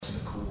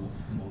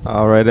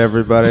All right,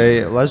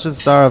 everybody. Let's just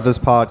start off this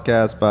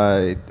podcast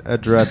by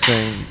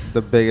addressing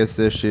the biggest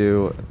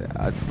issue.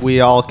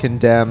 We all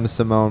condemn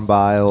Simone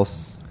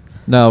Biles.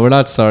 No, we're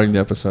not starting the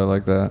episode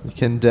like that.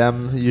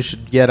 Condemn. You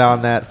should get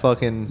on that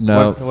fucking.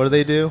 No. What do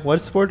they do?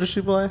 What sport does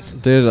she play?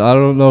 Dude, I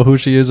don't know who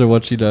she is or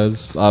what she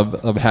does.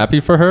 I'm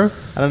happy for her.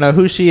 I don't know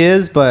who she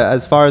is, but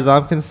as far as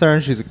I'm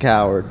concerned, she's a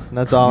coward.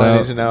 That's all I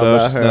need to know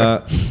about her.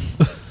 Not.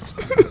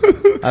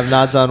 I've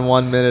not done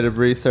 1 minute of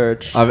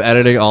research. I'm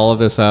editing all of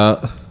this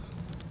out.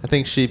 I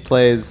think she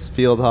plays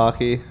field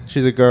hockey.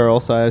 She's a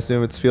girl, so I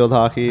assume it's field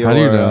hockey. How or do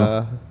you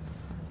know?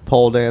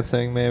 Pole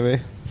dancing,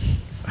 maybe.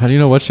 How do you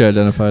know what she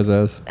identifies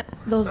as?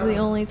 Those are the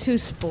only two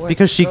sports.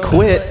 Because she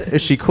quit.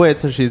 If she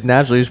quits, and she's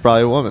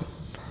probably a woman.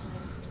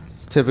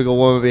 It's typical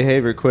woman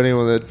behavior, quitting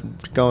when the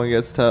going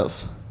gets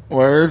tough.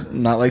 Word,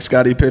 not like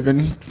Scottie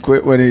Pippen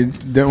quit when he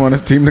didn't want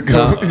his team to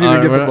go. No, He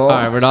didn't get the ball.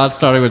 All right, we're not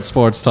starting with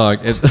sports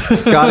talk.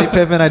 Scottie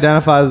Pippen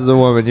identifies as a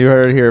woman. You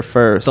heard it here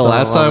first. The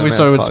last time we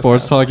started with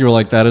sports podcast. talk, you were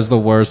like, that is the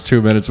worst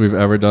 2 minutes we've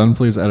ever done.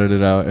 Please edit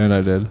it out. And I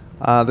did.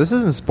 This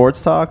isn't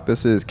sports talk.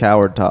 This is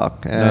coward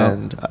talk.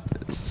 And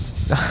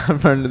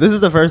this is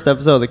the first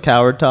episode of the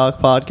Coward Talk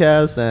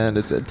podcast, and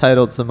it's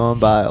entitled Simone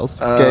Biles.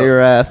 Get your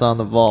ass on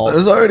the vault.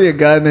 There's already a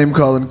guy named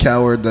Colin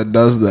Coward that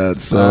does that,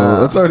 so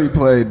that's already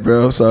played,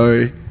 bro.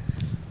 Sorry.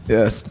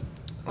 Yes.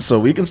 So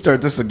we can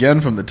start this again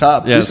from the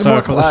top. Yeah, do some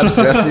more collabs,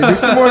 Jesse. Do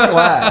some more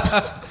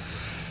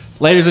collabs.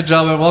 Ladies and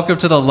gentlemen, welcome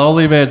to the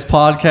Lonely Man's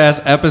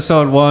Podcast,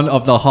 episode 1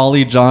 of the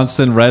Holly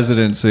Johnson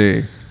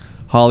residency.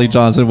 Holly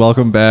Johnson,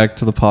 welcome back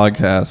to the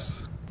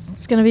podcast.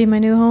 It's gonna be my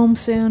new home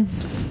soon.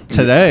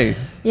 Today.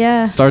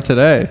 Yeah. Start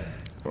today.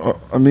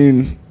 I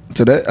mean,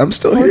 today I'm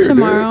still Or here.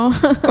 tomorrow.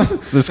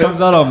 This comes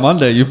out on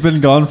Monday. You've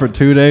been gone for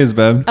 2 days,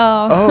 Ben.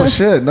 Oh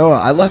shit! No,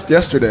 I left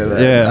yesterday.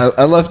 Then. Yeah.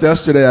 I left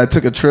yesterday. I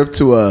took a trip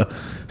to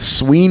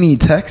Sweeney,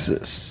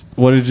 Texas.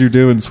 What did you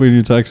do in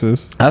Sweeney,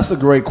 Texas? That's a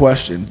great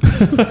question.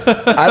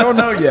 I don't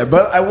know yet,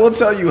 but I will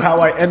tell you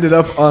how I ended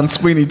up on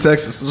Sweeney,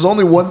 Texas. There's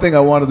only one thing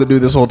I wanted to do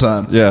this whole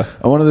time. Yeah.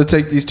 I wanted to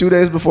take these 2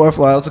 days before I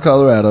fly out to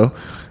Colorado,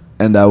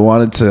 and I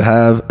wanted to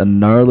have a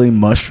gnarly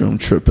mushroom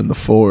trip in the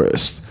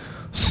forest.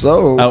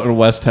 So Out in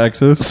West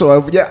Texas? So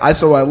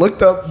I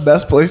looked up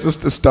best places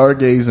to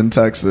stargaze in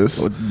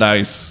Texas.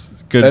 Nice.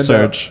 Good And,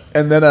 search.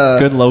 and then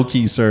Good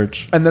low-key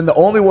search. And then the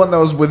only one that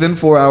was within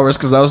 4 hours,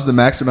 because that was the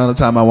max amount of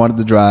time I wanted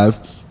to drive,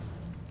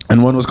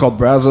 and one was called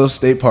Brazos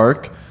State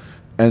Park.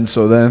 And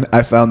so then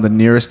I found the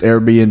nearest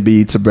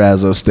Airbnb to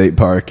Brazos State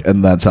Park,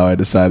 and that's how I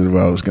decided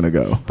where I was going to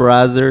go.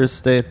 Brazzers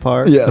State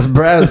Park. Yes,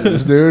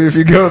 Brazos, dude. If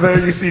you go there,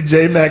 you see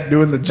J-Mac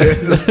doing the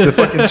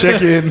fucking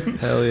check-in.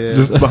 Hell yeah.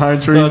 Just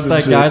behind trees No, it's and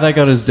that shit. guy that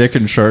got his dick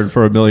insured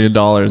for $1 million.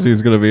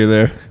 He's going to be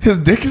there. His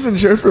dick is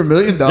insured for $1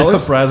 million?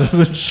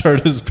 Brazzers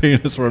insured his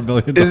penis for $1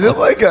 million. Is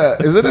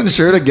it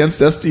insured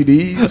against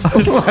STDs?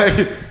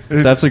 Like,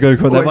 That's a good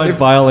question. That Like, might if-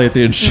 violate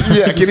the insurance.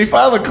 yeah, can he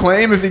file a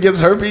claim if he gets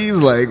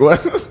herpes? Like,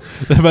 what?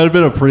 That might have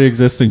been a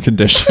pre-existing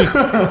condition.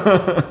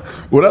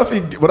 What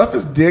if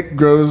his dick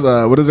grows?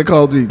 What is it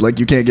called? Like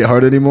you can't get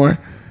hard anymore.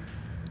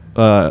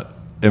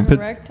 Erectile?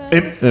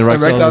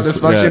 Erectile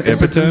dysfunction, yeah,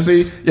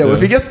 impotency. impotence. Yeah, well,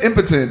 if he gets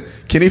impotent,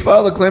 can he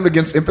file a claim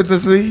against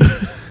impotency?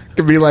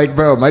 Could be like,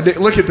 bro, my dick.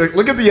 Look at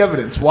the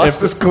evidence. Watch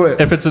this clip.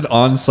 If it's an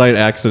on-site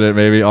accident,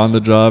 maybe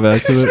on-the-job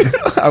accident,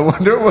 I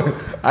wonder what.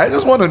 I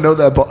just want to know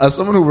that. As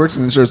someone who works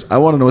in insurance, I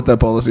want to know what that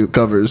policy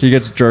covers. he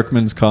gets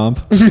Jerkman's comp.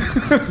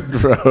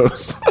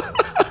 Gross.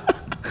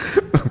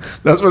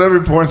 That's what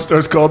every porn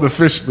star's called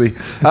officially.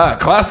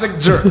 Classic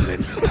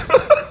German.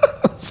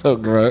 So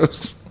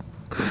gross.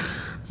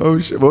 Oh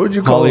shit! What would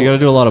you call Holly, you it? got to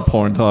do a lot of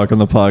porn talk on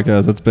the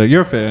podcast. It's big.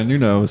 You're a fan. You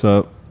know what's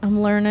up.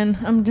 I'm learning.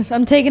 I'm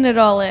taking it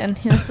all in.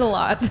 It's a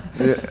lot.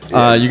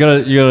 You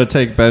gotta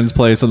take Ben's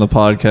place on the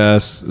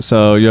podcast.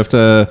 So you have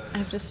to I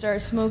have to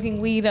start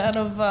smoking weed out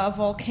of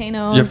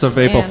volcanoes. you have to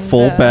vape a and,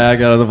 full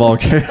bag out of the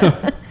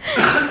volcano.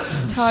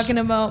 Talking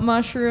about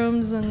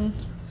mushrooms and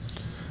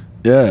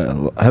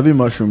Yeah, heavy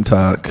mushroom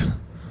talk.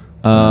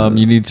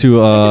 You need to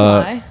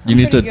lie. you I'm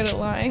need pretty to good at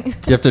lying.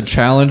 you have to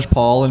challenge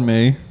Paul and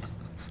me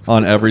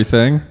on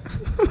everything.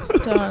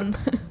 Done.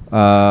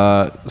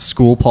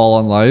 School Paul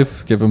on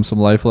life. Give him some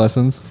life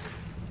lessons.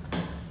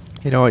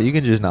 You know what? You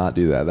can just not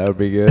do that. That would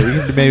be good.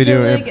 You can I maybe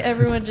feel do like it.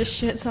 everyone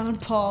just shits on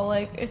Paul.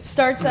 Like it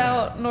starts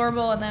out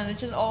normal and then it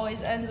just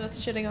always ends with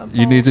shitting on Paul.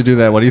 You need to do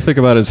that. What do you think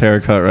about his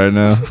haircut right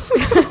now?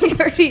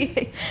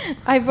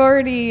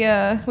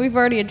 We've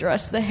already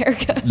addressed the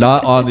haircut.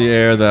 Not on the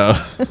air though.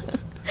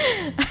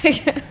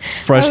 It's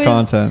fresh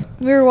content.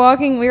 We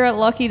were at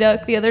Lucky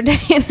Duck the other day,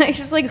 and I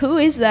was like, "Who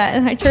is that?"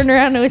 And I turned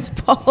around, and it was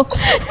Paul.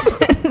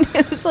 And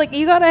it was like,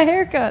 "You got a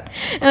haircut,"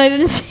 and I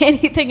didn't say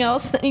anything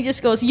else. Then he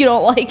just goes, "You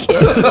don't like it."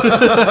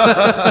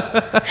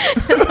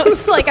 And I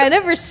was like, "I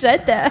never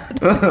said that.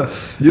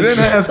 You didn't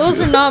have Those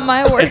to. are not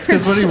my words." It's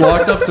because when he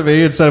walked up to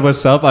me and said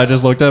what's up, I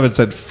just looked at him and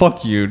said,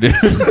 "Fuck you, dude."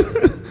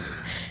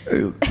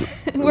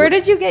 Where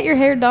did you get your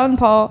hair done,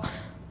 Paul?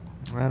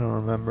 I don't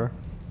remember.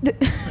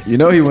 You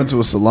know he went to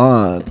a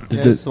salon.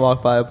 Yeah, just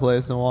walked by a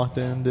place and walked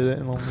in, did it,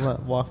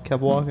 and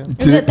kept walking.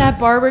 Is it that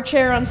barber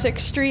chair on 6th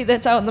Street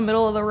that's out in the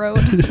middle of the road?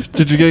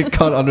 Did you get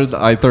cut under the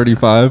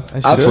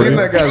I-35? I've seen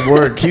that guy's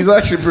work. He's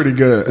actually pretty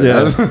good.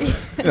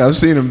 Yeah. I've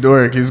seen him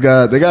work. They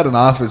got an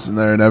office in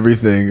there and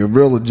everything. A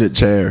real legit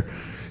chair.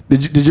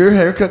 Did your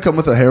haircut come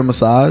with a hair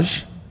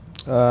massage?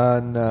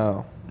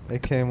 No.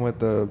 It came with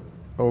the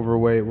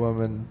overweight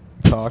woman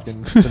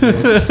talking to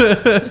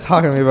me,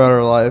 talking to me about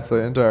her life the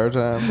entire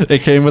time.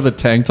 It came with a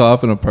tank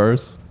top and a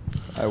purse.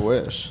 I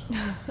wish.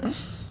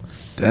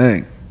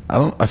 Dang.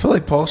 I feel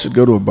like Paul should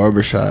go to a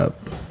barbershop.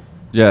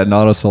 Yeah,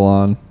 not a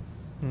salon.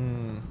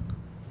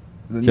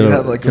 Then you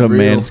have like get a real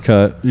man's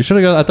cut. You should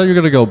have gone. I thought you were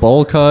gonna go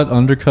bowl cut,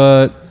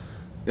 undercut.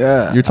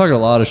 Yeah. You're talking a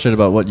lot of shit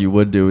about what you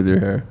would do with your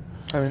hair.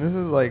 I mean, this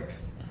is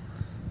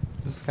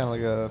kind of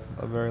like a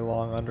very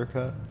long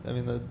undercut. I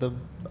mean, the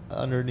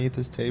underneath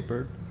is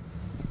tapered.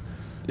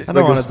 I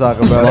don't want to talk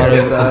about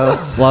it.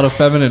 A lot of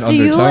feminine Do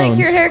undertones. you like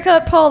your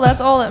haircut, Paul?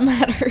 That's all that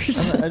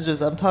matters.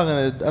 I'm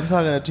talking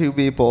to two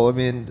people. I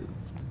mean,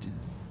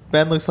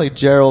 Ben looks like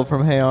Gerald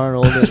from Hey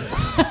Arnold. And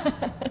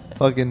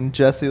fucking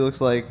Jesse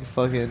looks like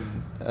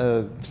fucking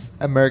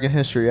American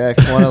History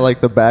X, one of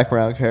like the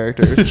background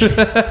characters. It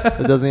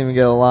doesn't even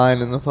get a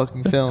line in the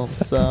fucking film.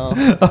 So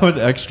I'm an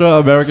extra,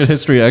 American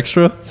History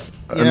extra.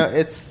 You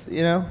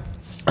know.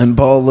 And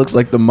Paul looks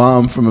like the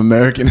mom from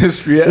American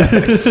History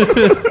X.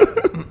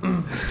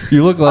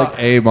 You look like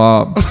a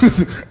mom.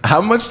 How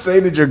much say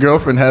did your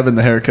girlfriend have in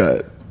the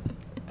haircut?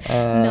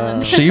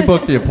 None. She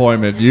booked the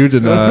appointment. You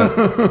did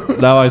not.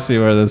 Now I see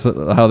how this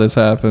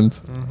happened.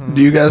 Mm-hmm.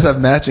 Do you guys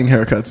have matching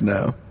haircuts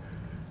now?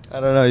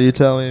 I don't know. You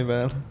tell me,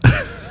 man.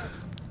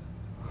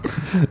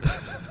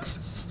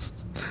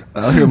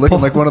 Out here looking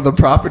like one of the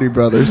Property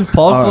Brothers.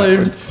 Paul All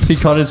claimed right. he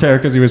cut his hair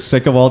because he was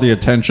sick of all the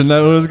attention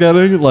that it was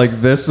getting. Like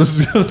this was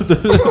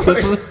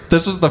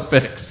this was the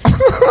fix.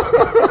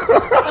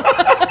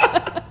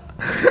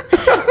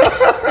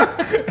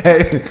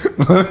 Hey,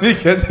 let me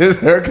get this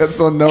haircut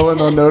so no one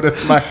will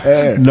notice my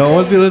hair. No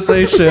one's gonna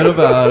say shit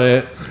about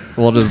it.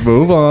 We'll just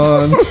move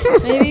on.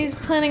 Maybe he's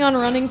planning on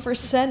running for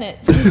Senate,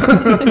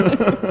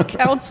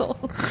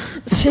 council,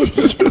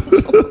 city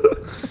council.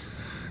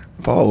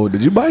 Paul,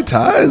 did you buy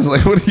ties?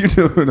 Like, what are you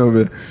doing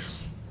over there?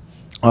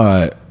 All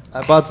right.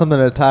 I bought something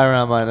to tie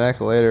around my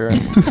neck later and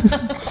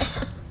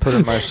put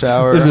in my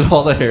shower. Is it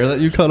all the hair that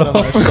you cut off?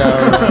 my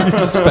shower. You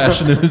just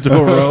fashion it into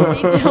a robe.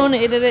 He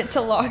donated it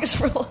to Locks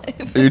for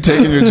Life. Are you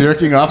taking your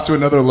jerking off to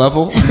another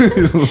level?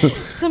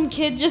 Some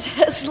kid just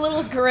has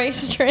little gray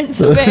strands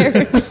of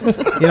hair.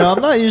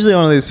 I'm not usually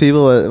one of these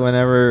people that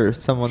whenever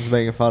someone's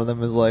making fun of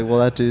them is like, well,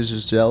 that dude's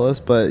just jealous.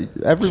 But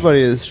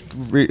everybody is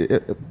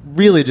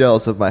really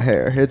jealous of my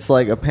hair. It's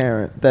like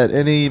apparent that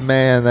any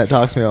man that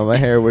talks to me about my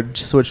hair would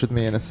switch with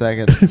me in a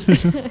second.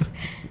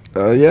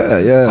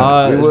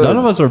 Yeah. We would. None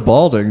of us are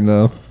balding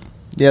though.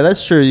 Yeah,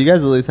 that's true. You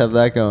guys at least have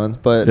that going.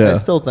 But Yeah. I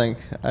still think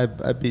I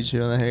beat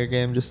you in the hair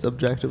game just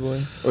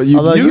objectively. Well, you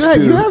Although used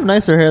to. you have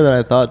nicer hair than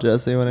I thought,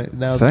 Jesse.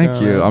 Now it's Thank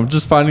growing you. out. I'm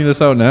just finding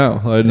this out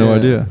now. I had no Yeah.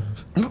 idea.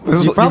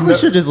 You probably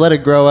should just let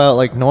it grow out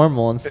like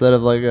normal instead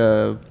of like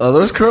a. Are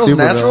those curls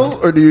Super natural,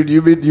 villain. or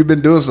you've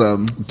been doing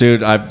something?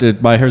 Dude,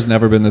 my hair's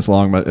never been this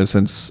long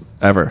since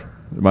ever.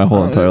 My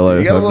whole entire life.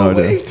 You got I a have little no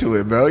idea. wave to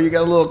it, bro. You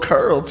got a little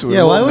curl to it.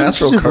 Yeah, a why little wouldn't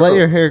you natural just curl. let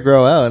your hair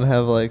grow out and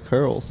have like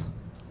curls?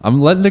 I'm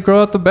letting it grow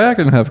out the back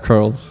and have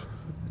curls.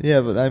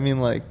 Yeah, but I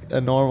mean like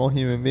a normal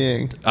human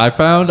being. I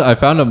found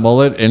a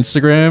mullet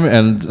Instagram,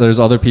 and there's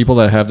other people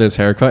that have this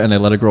haircut and they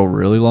let it grow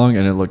really long,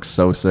 and it looks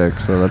so sick.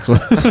 So that's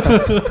what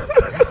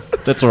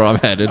that's where I'm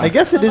headed. I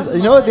guess it is.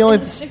 You know what? The only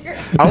Instagram.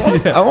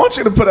 I want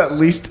you to put at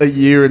least a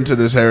year into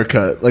this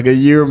haircut, like a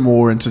year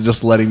more into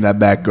just letting that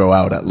back grow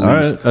out at All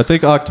right, least. I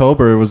think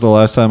October was the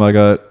last time I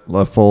got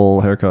a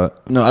full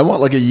haircut. No, I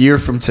want like a year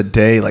from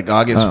today, like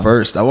August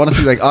 1st. I want to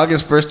see like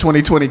August 1st,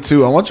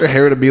 2022. I want your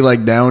hair to be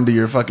like down to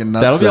your fucking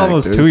nutsack. That'll be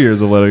almost dude. 2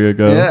 years of letting it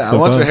go. Yeah, So I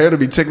want your fun. hair to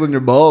be tickling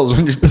your balls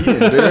when you're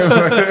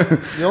peeing,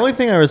 dude. The only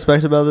thing I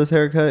respect about this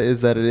haircut is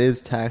that it is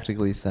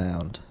tactically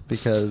sound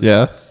because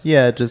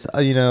just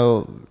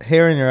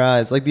hair in your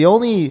eyes. Like the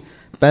only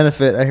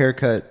benefit a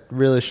haircut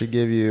really should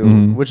give you,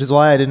 which is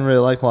why I didn't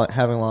really like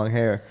having long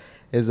hair,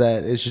 is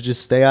that it should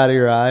just stay out of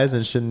your eyes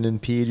and shouldn't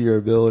impede your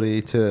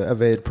ability to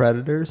evade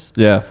predators.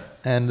 Yeah.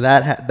 And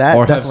that Or have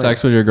definitely-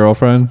 sex with your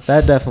girlfriend.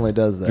 That definitely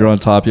does that. You're on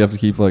top. You have to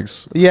keep like.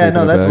 Yeah, sweeping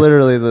no, it that's back.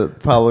 literally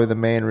probably the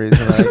main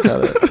reason I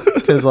cut it.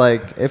 Because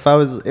like if I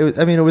was, it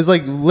was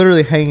like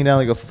literally hanging down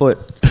like a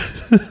foot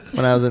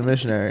when I was a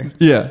missionary.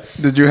 Yeah.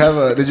 Did you have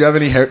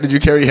any hair? Did you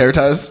carry hair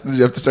ties? Did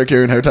you have to start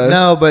carrying hair ties?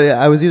 No, but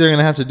I was either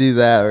gonna have to do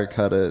that or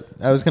cut it.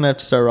 I was gonna have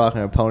to start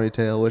rocking a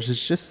ponytail, which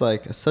is just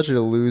like such a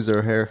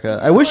loser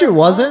haircut. I wish it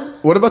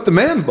wasn't. What about the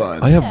man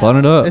bun? Oh yeah, bun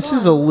it up. It's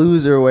just a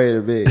loser way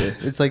to be.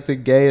 It's like the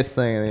gayest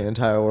thing in the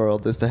entire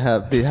world is to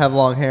have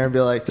long hair and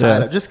be like tied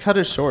Yeah. up. Just cut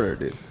it shorter,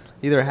 dude.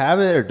 Either have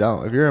it or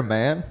don't. If you're a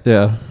man,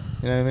 Yeah.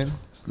 you know what I mean.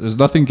 There's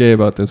nothing gay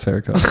about this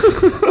haircut.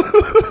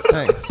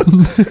 Thanks.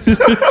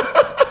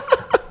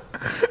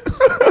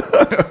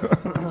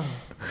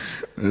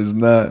 There's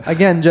not.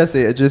 Again,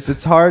 Jesse,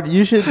 it's hard.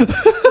 You should.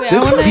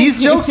 Wait, these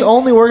jokes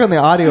only work on the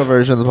audio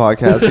version of the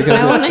podcast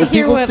because if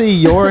people see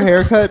your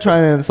haircut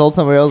trying to insult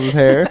somebody else's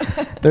hair,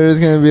 they're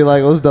just gonna be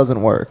like, "Well, this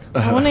doesn't work."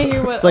 I want to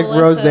hear what It's like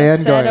Alyssa Roseanne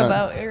said going on.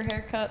 about your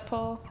haircut,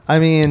 Paul. I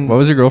mean, What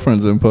was your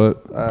girlfriend's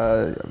input?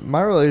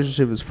 my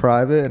relationship is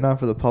private and not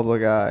for the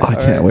public eye. I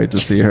can't wait to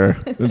see her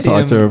and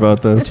talk to her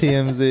about this.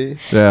 TMZ.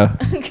 Yeah.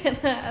 I'm gonna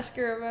ask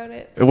her about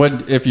it.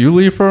 If you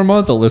leave for a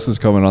month, Alyssa's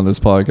coming on this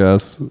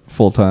podcast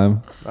full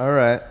time, All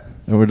right.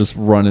 and we're just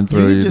running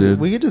through you,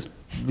 dude.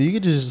 You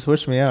could just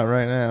switch me out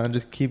right now and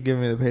just keep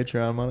giving me the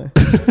Patreon money.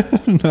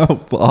 No,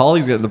 but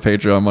Holly's getting the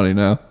Patreon money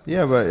now.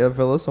 Yeah, but if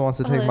Alyssa wants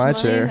to take there's my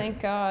money, chair,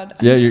 Thank God.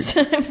 Yeah,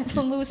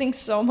 I'm losing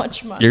so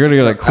much money. You're gonna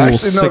get a cool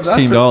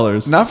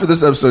 $16. Not for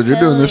this episode. You're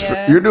Hell doing this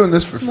yeah. for. You're doing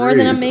this for It's free. more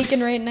than I'm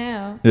making right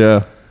now.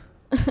 Yeah.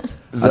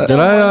 Is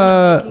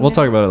that- We'll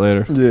talk about it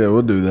later. Yeah,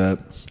 we'll do that.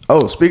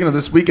 Oh, speaking of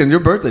this weekend,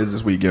 your birthday is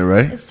this weekend,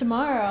 right? It's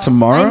tomorrow.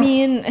 Tomorrow? I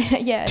mean,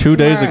 yeah. It's 2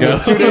 days tomorrow.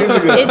 ago. 2 days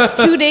ago.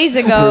 It's 2 days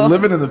We're ago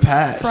living in the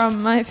past.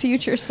 from my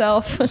future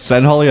self.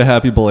 Send Holly a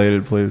happy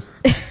belated, please.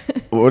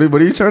 What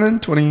are you turning?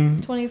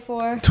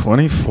 24.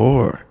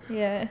 24.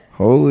 Yeah.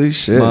 Holy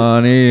shit.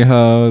 Money,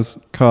 hoes,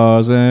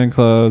 cars, and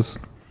clothes.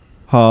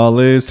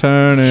 Holly's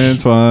turning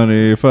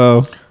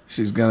 24.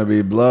 She's gonna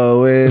be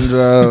blowing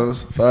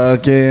drugs,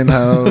 fucking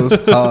hoes.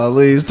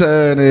 Holly's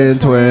turning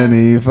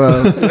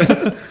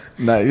 24.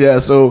 Yeah,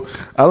 so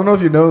I don't know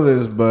if you know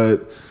this,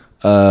 but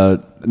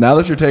now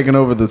that you're taking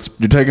over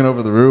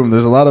the room,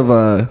 there's a lot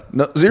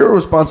of zero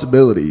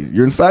responsibility.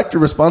 Your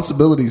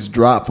responsibilities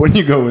drop when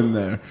you go in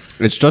there.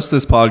 It's just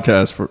this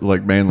podcast for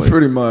mainly.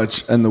 Pretty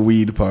much, and the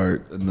weed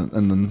part, and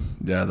then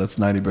that's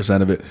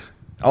 90% of it.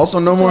 Also,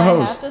 no So more I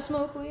hosts. have to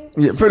smoke weed?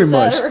 Yeah, pretty Is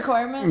much. that a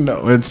requirement?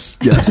 No, it's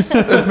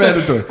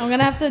mandatory. I'm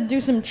gonna have to do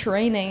some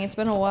training. It's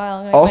been a while.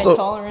 I'm gonna Also- get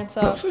my tolerance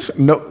up.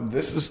 No,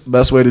 this is the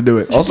best way to do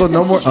it. Also,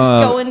 no more. Just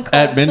going cold.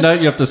 At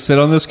midnight, you have to sit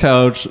on this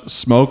couch,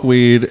 smoke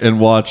weed, and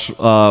watch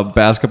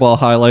basketball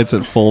highlights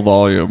at full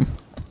volume.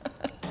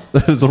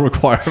 That is a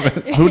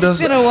requirement. Who does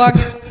Just that? gonna walk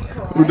in and be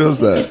Who does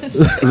that? Is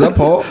that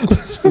Paul?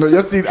 No, you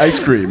have to eat ice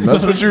cream.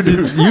 That's what you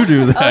do. You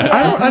do that.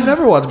 I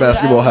never watch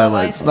basketball I love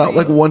highlights. ice Not cream.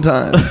 like one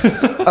time.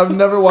 I've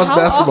never watched How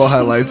basketball often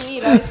highlights. Do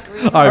you eat ice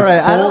cream? All all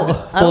right,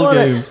 right, full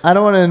games. I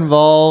don't want to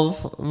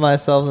involve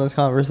myself in this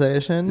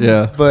conversation.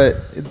 Yeah. But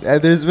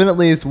there's been at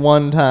least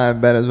one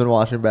time Ben has been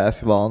watching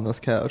basketball on this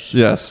couch.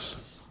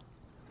 Yes.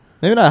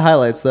 Maybe not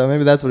highlights though.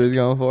 Maybe that's what he was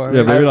going for.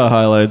 Yeah, maybe not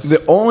highlights.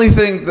 The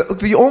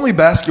only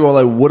basketball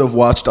I would have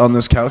watched on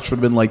this couch would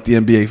have been like the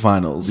NBA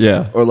Finals.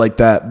 Yeah. Or like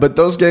that. But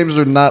those games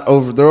are not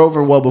over. They're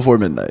over well before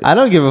midnight. I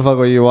don't give a fuck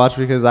what you watch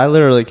because I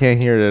literally can't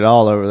hear it at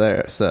all over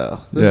there.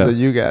 So this Yeah. is a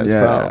you guys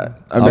problem.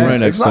 I mean, right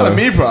next it's not door. a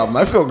me problem.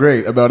 I feel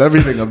great about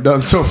everything I've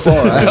done so far.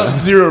 I have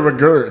zero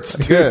regrets.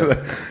 Dude.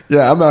 Good.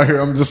 Yeah, I'm out here.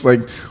 I'm just like,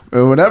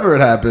 whenever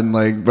it happened,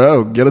 like,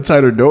 bro, get a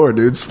tighter door,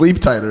 dude. Sleep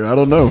tighter. I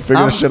don't know.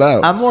 Figure this shit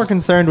out. I'm more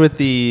concerned with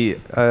the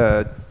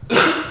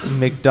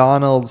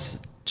McDonald's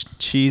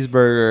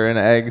cheeseburger and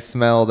egg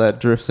smell that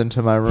drifts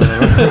into my room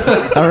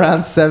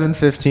around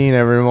 7:15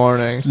 every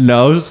morning.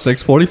 No,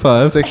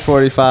 6:45.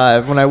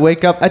 6:45. When I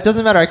wake up, it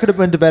doesn't matter. I could have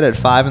went to bed at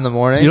 5 in the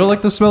morning. You don't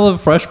like the smell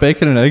of fresh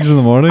bacon and eggs in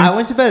the morning? I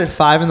went to bed at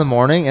 5 in the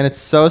morning, and it's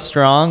so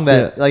strong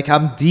that like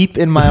I'm deep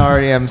in my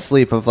REM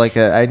sleep of like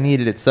I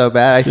needed it so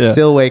bad. I Yeah.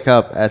 still wake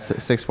up at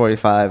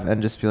 6:45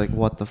 and just be like,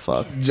 what the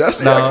fuck?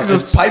 Justin No, actually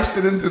just it's- pipes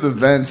it into the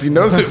vents. He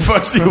knows it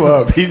fucks you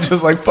up. He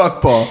just like,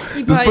 fuck Paul.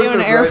 You Just buy you puts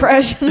an it air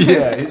freshener.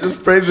 Yeah, he just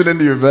sprays it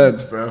into your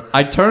vents, bro.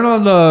 I turn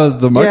on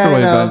the microwave I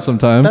know. vent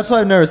sometimes. That's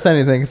why I've never said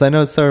anything because I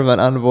know it's sort of an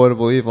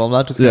unavoidable evil. I'm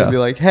not just going to Yeah. be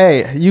like,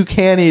 hey, you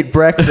can't eat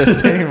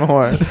breakfast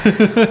anymore.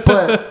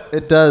 But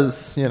it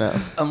does, you know.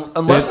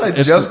 Unless It's-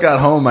 I just got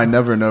home, I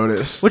never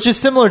noticed. Which is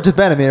similar to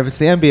Ben. I mean, if it's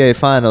the NBA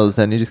Finals,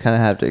 then you just kind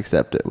of have to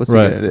accept it. What's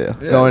Right. he going to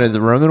do? Yeah. Go in his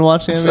room and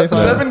watch the NBA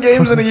Finals? 7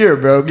 games in a year,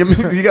 bro.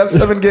 You got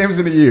 7 games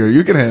in a year.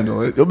 You can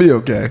handle it. You'll be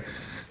okay.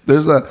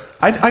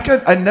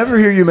 I never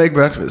hear you make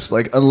breakfast,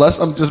 like unless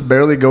I'm just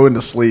barely going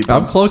to sleep.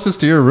 I'm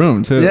closest to your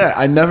room too. Yeah,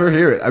 I never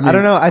hear it. I mean, I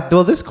don't know.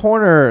 Well, this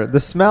corner, the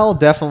smell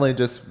definitely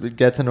just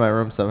gets into my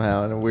room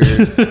somehow in a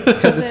weird.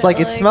 Because it's like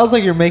it smells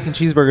like you're making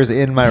cheeseburgers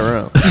in my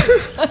room.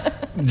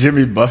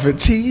 Jimmy Buffett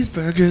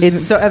cheeseburgers.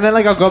 It's so, and then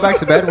like I'll go back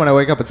to bed when I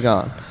wake up, it's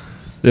gone.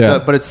 Yeah. So,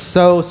 but it's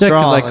so strong. Yeah,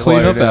 'cause I like, clean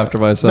while up you're doing after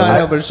it. myself. No, I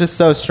know, but it's just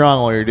so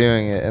strong while you're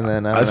doing it, and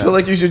then I feel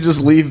like you should just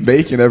leave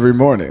bacon every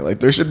morning. Like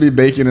there should be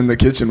bacon in the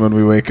kitchen when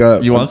we wake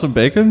up. You want some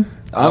bacon?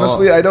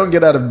 Honestly, I don't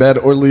get out of bed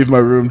or leave my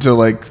room till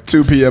like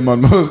 2 p.m.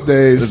 on most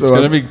days. It's so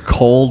gonna be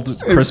cold,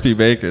 crispy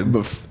bacon.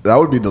 that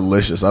would be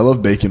delicious. I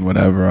love bacon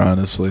whenever,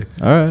 honestly.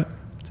 All right,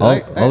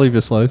 I- I'll leave you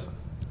a slice.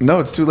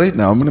 No, it's too late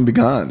now. I'm gonna be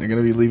gone. You're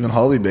gonna be leaving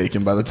Holly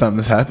bacon by the time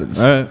this happens.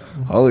 All right.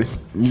 Holly,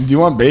 do you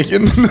want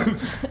bacon?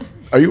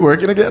 Are you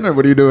working again, or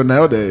what are you doing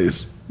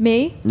nowadays?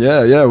 Me?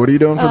 Yeah. What are you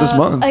doing for this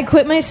month? I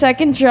quit my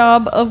second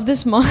job of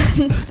this month.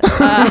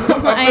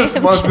 This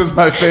month is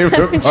my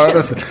favorite part.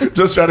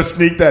 Just try to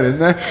sneak that in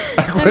there.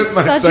 I quit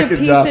my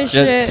second job.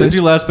 Yeah, since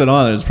you last been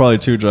on, it's probably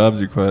 2 jobs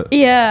you quit.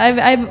 Yeah,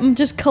 I'm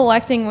just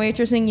collecting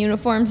waitressing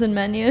uniforms and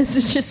menus.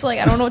 It's just like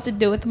I don't know what to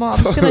do with them all.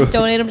 I'm just gonna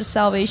donate them to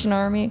Salvation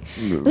Army.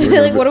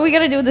 Like, what are we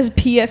gonna do with this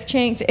PF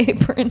Chang's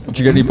apron? Did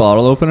you get any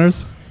bottle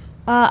openers?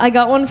 I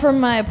got one from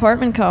my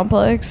apartment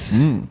complex,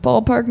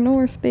 Ballpark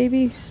North,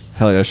 baby.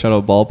 Hell yeah, shout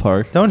out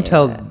Ballpark. Don't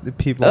tell the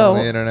people on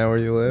the internet where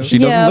you live. She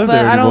doesn't live there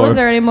anymore. I don't live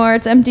there anymore.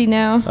 It's empty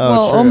now. Oh,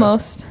 well, true.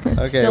 almost.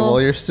 Okay,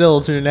 well, you're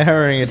still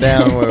narrowing it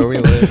down where we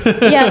live.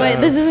 Yeah, but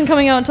this isn't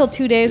coming out until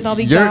 2 days, and I'll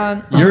be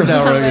gone. You're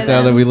narrowing it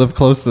down that we live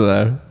close to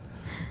that.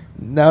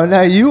 No,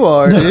 now you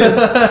are, dude.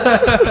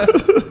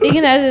 You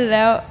can edit it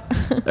out.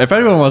 If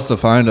anyone wants to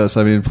find us,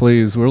 I mean,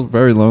 please, we're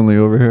very lonely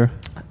over here.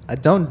 I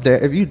don't dare.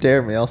 If you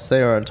dare me, I'll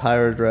say our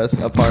entire address,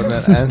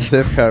 apartment, and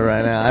zip code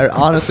right now. I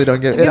honestly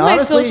don't give. Give my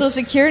honestly, social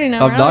security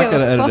number. I'm not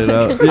gonna edit it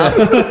out.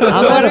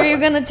 Yeah. What are you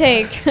gonna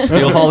take?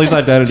 Steal Holly's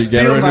identity.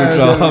 Get her a new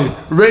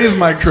job. Raise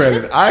my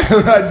credit. I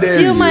dare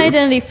Steal you. my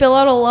identity. Fill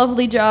out a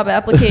lovely job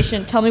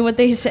application. Tell me what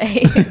they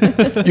say.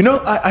 You know,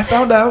 I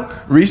found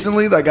out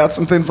recently that I got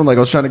something from, like,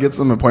 I was trying to get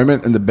some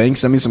appointment and the bank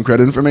sent me some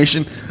credit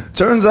information.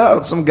 Turns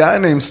out some guy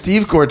named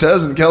Steve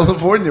Cortez in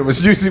California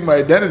was using my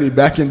identity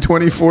back in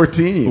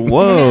 2014.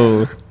 Whoa.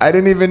 I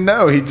didn't even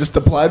know. He just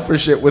applied for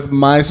shit with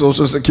my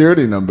social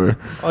security number.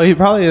 Oh, he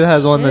probably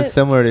has one that's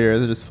similar to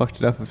yours. They just fucked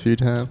it up a few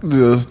times.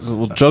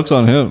 Well, joke's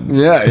on him.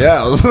 Yeah.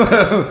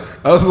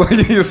 I was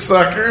like, you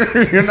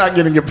sucker. You're not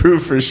getting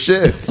approved for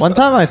shit. One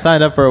time I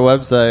signed up for a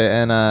website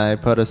and I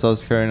put a social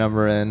security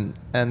number in,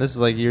 and this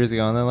was like years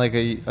ago. And then like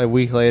a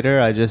week later,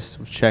 I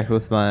just checked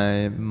with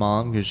my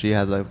mom because she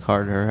had the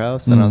card at her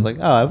house, and I was like,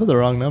 oh, I put the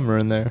wrong number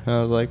in there. And I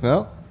was like,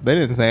 well, they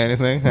didn't say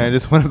anything. And I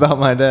just went about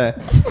my day.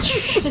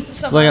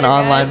 It's like an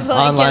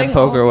online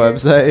poker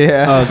website.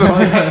 Yeah.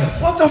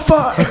 What the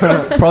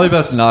fuck? Probably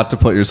best not to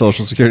put your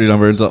social security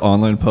number into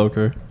online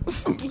poker.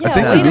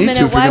 Yeah, wait a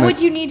minute. Why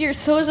would you need your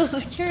social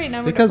security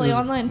number to play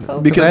online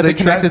poker? Because I had to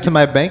connect it to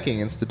my banking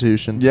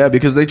institution. Yeah,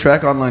 because they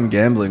track online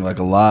gambling like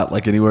a lot.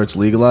 Like anywhere it's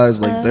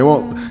legalized, like they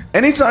won't.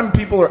 Anytime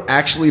people are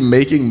actually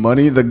making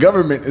money, the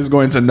government is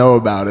going to know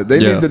about it. They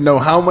need to know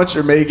how much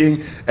you're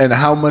making and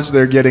how much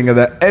they're getting of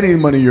that any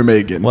money you're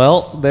making.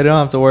 Well, they don't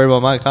have to worry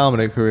about my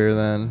comedy career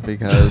then,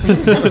 because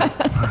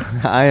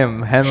I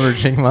am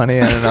hemorrhaging money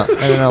at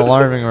an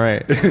alarming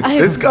rate.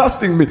 It's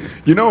costing me.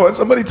 You know what?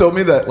 Somebody told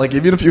me that, like,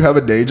 even if you have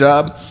a day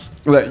job,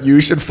 that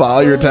you should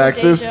file your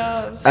taxes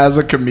as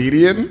a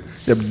comedian.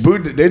 Yeah,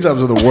 day jobs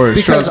are the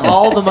worst. Because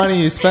all the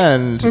money you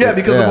spend. Yeah,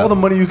 because of all the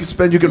money you can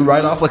spend, you can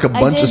write off like a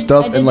bunch of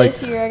stuff. I did and like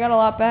this year, I got a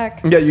lot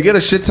back. Yeah, you get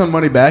a shit ton of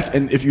money back,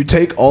 and if you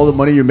take all the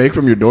money you make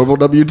from your Doorbell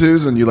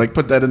W-2s and you like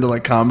put that into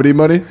like comedy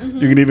money,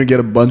 you can even get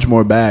a bunch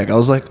more back. I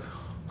was like,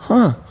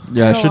 huh.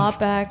 Yeah, I got a should lot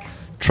back.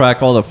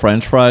 track all the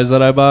French fries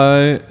that I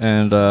buy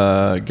and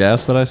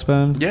gas that I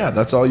spend. Yeah,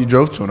 that's all you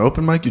drove to an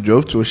open mic. You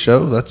drove to a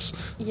show. That's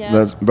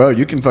bro.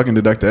 You can fucking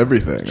deduct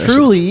everything.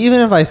 Truly, even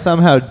if I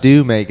somehow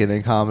do make it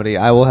in comedy,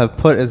 I will have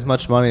put as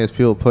much money as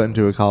people put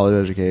into a college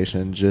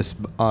education just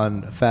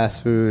on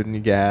fast food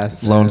and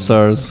gas, Lone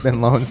Stars,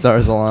 and Lone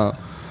Stars alone.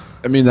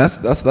 I mean, that's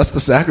the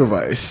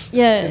sacrifice.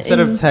 Yeah, instead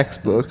of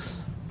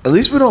textbooks. At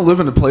least we don't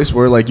live in a place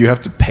where like you have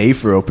to pay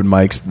for open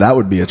mics. That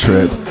would be a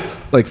trip.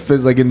 Like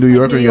in New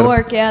York. New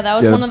York, yeah, that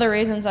was one of the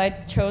reasons I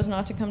chose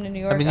not to come to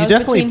New York. I mean, I was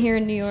between here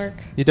and New York.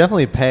 You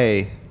definitely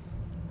pay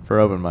for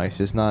open mics,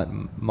 just not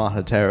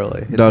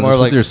monetarily. It's no, more just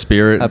like with your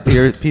spirit, a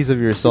piece of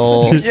your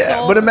soul.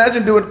 Yeah, but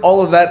imagine doing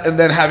all of that and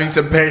then having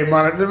to pay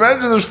money.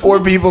 Imagine there's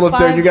 4 people up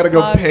there and you got to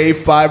go pay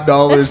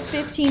 $5. That's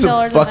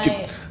 $15 a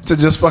night. To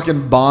just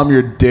fucking bomb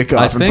your dick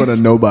off in front of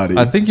nobody.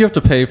 I think you have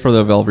to pay for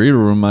the Velveeta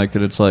room mic,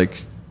 and it's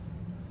like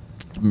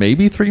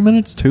maybe 3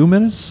 minutes, 2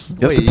 minutes.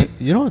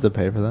 You don't have to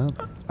pay for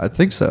that. I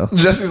think so.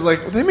 Jesse's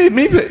like, they made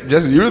me pay.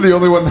 Jesse, you're the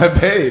only one that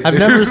paid. I've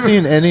never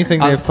seen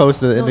anything they've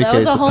posted that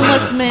indicates. That was a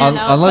homeless man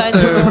outside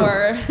the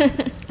door.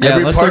 Yeah,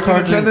 every parking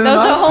attendant. That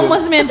was a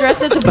homeless man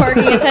dressed as a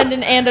parking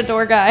attendant and a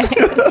door guy.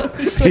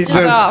 He switches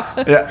off.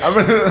 Yeah,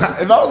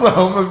 if I was a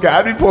homeless guy,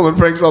 I'd be pulling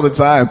pranks all the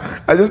time.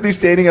 I'd just be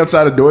standing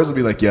outside of doors and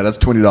be like, yeah, that's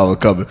 $20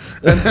 cover.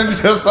 And then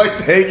just like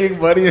taking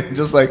money and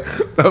just like,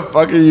 the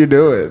fuck are you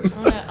doing?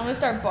 I'm gonna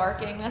start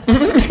barking. That's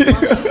what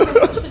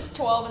it's just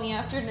 12 in the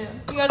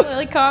afternoon. You guys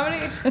like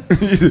comedy?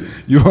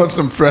 You want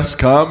some fresh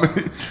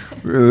comedy?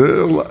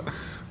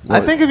 I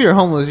think if you're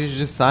homeless, you should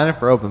just sign up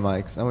for open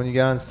mics. And when you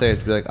get on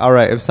stage, be like, all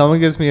right, if someone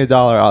gives me $1,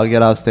 I'll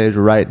get off stage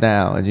right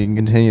now. And you can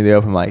continue the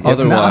open mic.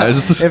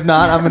 Otherwise. If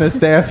not, I'm going to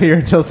stay up here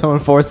until someone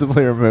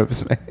forcibly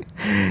removes me.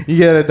 You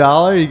get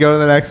 $1, you go to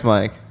the next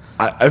mic.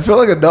 I feel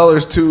like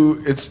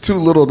 $1 is too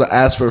little to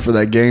ask for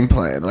that game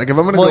plan. Like if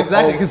I'm gonna go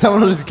exactly, because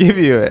someone will just give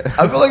you it.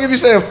 I feel like if you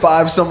say a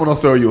 5, someone will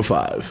throw you a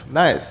 5.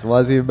 Nice. Well,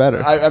 that's even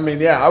better. I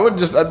mean, yeah,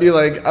 I'd be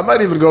like, I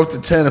might even go up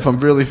to 10 if I'm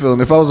really feeling.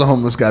 If I was a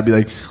homeless guy, I'd be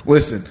like,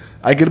 listen,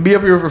 I could be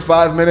up here for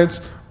 5 minutes,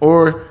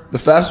 Or the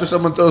faster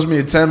someone throws me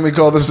a 10, we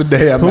call this a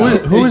day.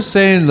 Who is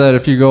saying that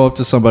if you go up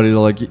to somebody to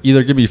like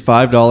either give me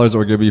 $5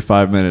 or give me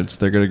 5 minutes,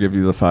 they're gonna give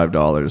you the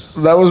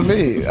 $5? That was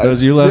me. That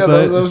was you last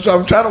night?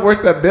 I'm trying to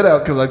work that bit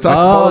out because I talked to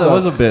Paul about. That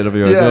was a bit of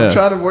yours. Yeah, I'm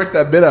trying to work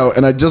that bit out,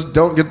 and I just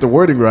don't get the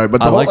wording right.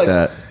 But I like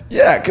that.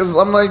 Yeah, because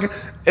I'm like,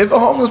 if a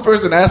homeless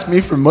person asked me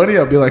for money,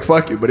 I'd be like,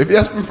 fuck you. But if he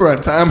asked me for a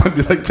time, I'd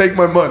be like, take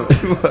my money.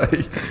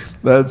 Like,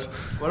 that's.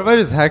 What if I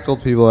just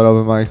heckled people at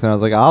open mics and I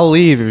was like, I'll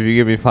leave if you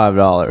give me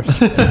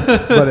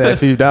 $5. But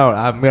if you don't,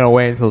 I'm going to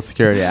wait until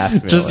security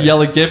asks me. Just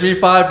yelling, give me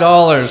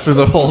 $5 for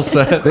the whole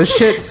set. This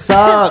shit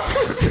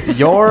sucks.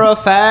 You're a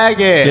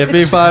faggot. Give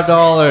me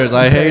 $5.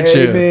 I hate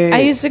you.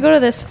 I used to go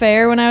to this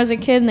fair when I was a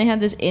kid, and they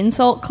had this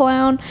insult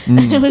clown.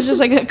 And it was just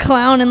like a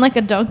clown in like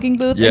a dunking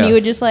booth, and you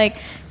would just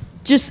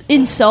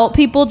insult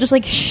people, just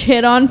like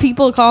shit on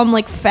people, call them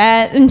like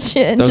fat and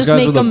shit, and just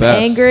make them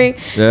angry.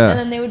 Yeah.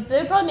 And then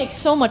they'd probably make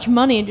so much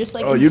money just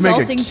like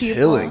insulting you make a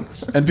killing.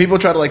 people. And people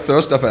try to like throw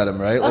stuff at him,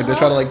 right? Like they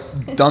try to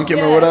like dunk him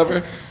or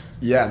whatever.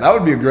 Yeah, that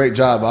would be a great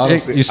job,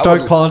 honestly. You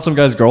start calling some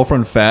guy's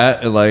girlfriend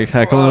fat and like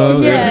heckling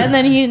him. Yeah, and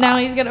then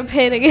he's gonna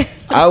pay to get.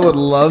 I would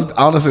love,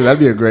 honestly, that'd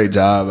be a great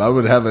job.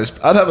 I'd have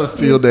a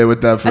field day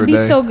with that for a day.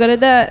 I'd be so good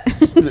at that.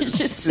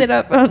 Just sit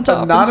up on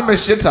top.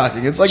 Anonymous shit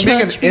talking. It's like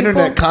being an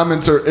internet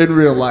commenter in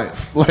real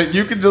life. Like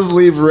you could just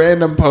leave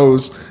random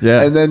posts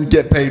and then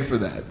get paid for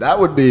that. That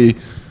would be.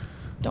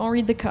 Don't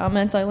read the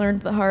comments. I learned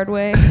the hard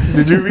way.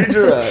 Did you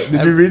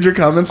read your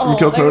comments from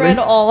Kill Tony? I read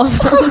all of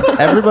them.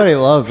 Everybody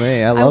loved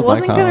me. I love my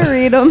comments. I wasn't gonna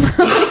read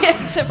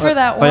them except for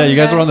that one. Oh yeah, you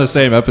guys were on the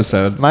same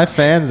episode. My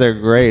fans are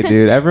great,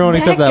 dude. Everyone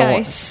except that guy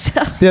one.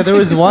 sucks. Yeah, there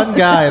was one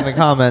guy in the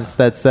comments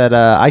that said,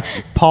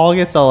 Paul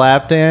gets a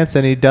lap dance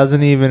and he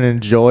doesn't even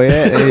enjoy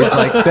it. And he's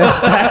like,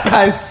 that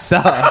guy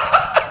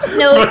sucks.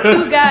 No, it was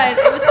two guys.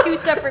 It was two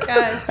separate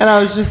guys. And I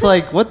was just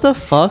like, what the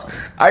fuck?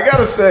 I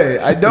gotta say,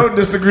 I don't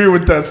disagree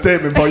with that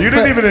statement, Paul. You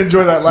didn't even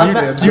enjoy that lap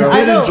dance, You bro.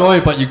 did enjoy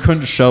it, but you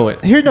couldn't show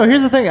it. Here's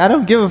the thing. I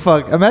don't give a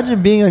fuck.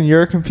 Imagine being on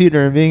your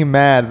computer and being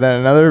mad that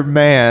another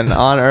man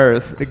on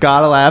Earth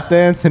got a lap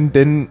dance and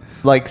didn't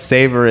like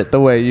savor it the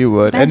way you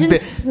would. And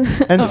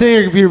sitting on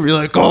your computer be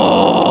like,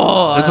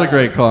 oh. It's a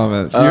great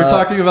comment. You're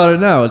talking about it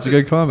now. It's a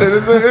good comment.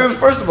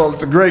 First of all,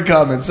 it's a great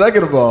comment.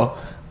 Second of all,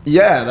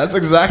 yeah, that's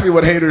exactly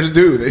what haters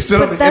do. They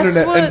sit on the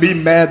internet and be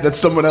mad that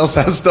someone else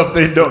has stuff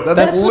they don't.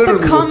 That's literally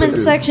what the comment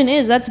section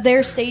is. That's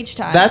their stage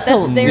time. That's their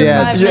 5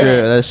 minutes.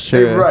 That's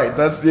true. Right.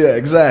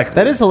 Exactly.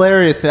 That is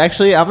hilarious.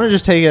 Actually, I'm going to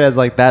just take it as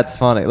like, that's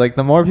funny. Like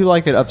the more people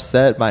I get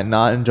upset by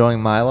not enjoying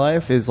my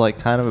life is like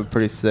kind of a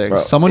pretty sick.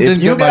 Bro, someone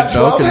didn't get my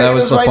joke and that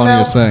was the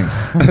funniest thing.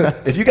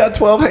 If you got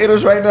 12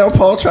 haters right now,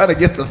 Paul, try to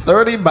get to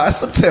 30 by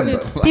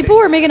September. People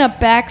were making up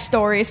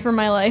backstories for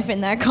my life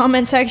in that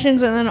comment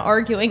sections and then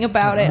arguing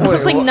about it. I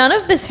was like, none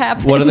of this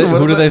happened.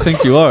 Who do they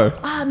think you are?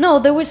 No,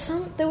 there was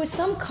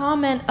some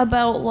comment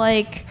about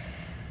like,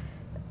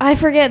 I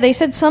forget. They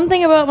said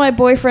something about my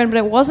boyfriend, but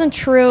it wasn't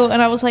true. And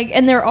I was like,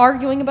 and they're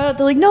arguing about it.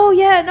 They're like,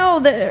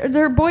 no,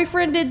 their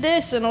boyfriend did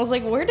this. And I was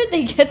like, where did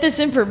they get this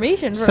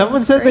information from?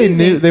 Someone said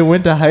they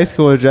went to high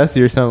school with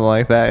Jesse or something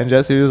like that. And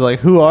Jesse was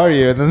like, who are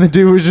you? And then the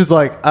dude was just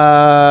like,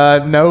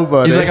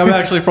 nobody. He's like, I'm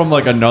actually from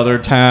like another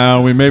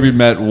town. We maybe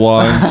met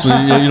once. You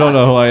don't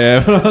know who I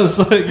am. And I was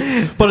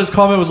like, but his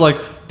comment was like,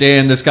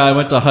 Dan, this guy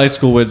went to high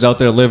school with, is out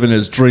there living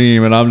his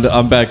dream, and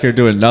I'm back here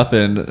doing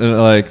nothing. And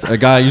like a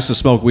guy I used to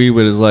smoke weed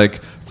with is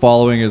like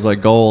following his like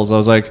goals. I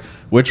was like,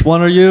 which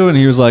one are you? And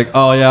he was like,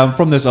 oh yeah, I'm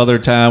from this other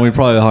town. We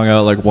probably hung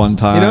out like one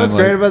time. You know what's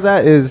great about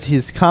that is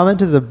his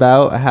comment is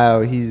about how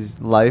his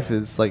life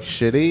is like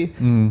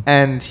shitty,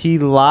 and he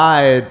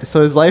lied,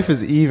 so his life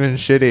is even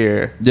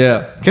shittier.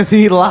 Yeah, because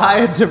he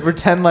lied to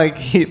pretend like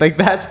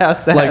that's how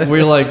sad. Like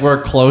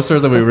we're closer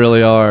than we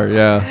really are.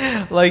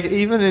 Yeah, like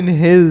even in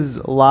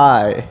his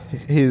lie,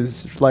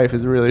 his life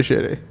is really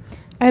shitty.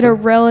 I had a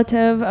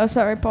relative. Oh,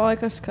 sorry, Paul. I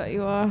just cut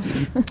you off.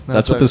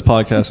 That's what this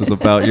podcast is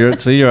about. You're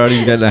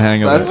already getting a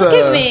hang of it. Look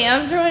at me.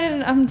 I'm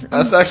joining.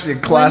 That's actually a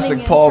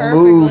classic Paul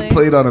move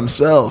played on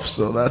himself.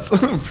 So that's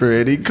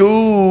pretty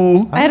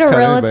cool. I had a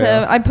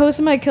relative. I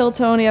posted my Kill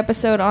Tony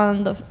episode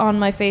on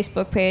my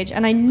Facebook page,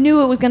 and I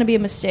knew it was going to be a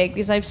mistake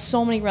because I have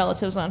so many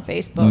relatives on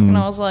Facebook, and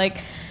I was like,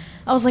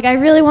 I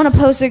really want to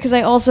post it because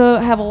I also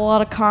have a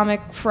lot of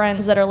comic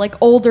friends that are like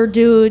older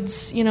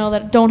dudes, you know,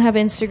 that don't have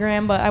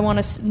Instagram, but I want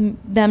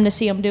them to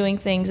see them doing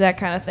things, that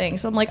kind of thing.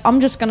 So I'm like,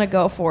 I'm just going to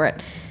go for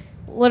it.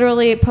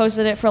 Literally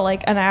posted it for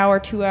like an hour,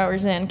 2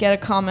 hours in, get a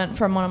comment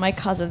from one of my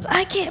cousins.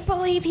 I can't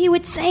believe he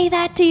would say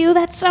that to you.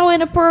 That's so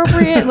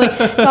inappropriate. Like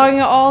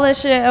talking all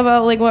this shit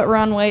about like what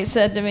Ron White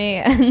said to me.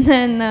 And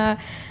then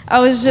I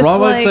was just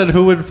Ron White said,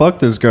 who would fuck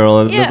this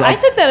girl? Yeah, I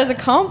took that as a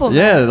compliment.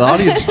 Yeah, the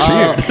audience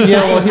cheered.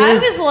 I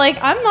was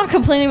like, I'm not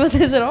complaining with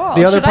this at all.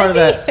 The other part of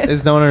that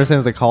is no one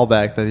understands the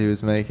callback that he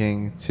was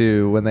making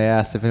to when they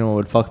asked if anyone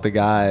would fuck the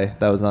guy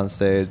that was on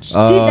stage. See,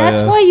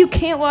 that's why you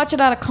can't watch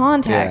it out of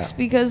context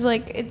because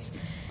like it's.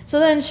 So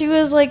then she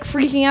was like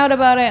freaking out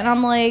about it, and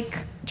I'm like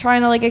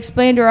trying to like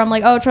explain to her. I'm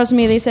like, oh, trust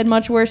me, they said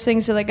much worse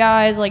things to the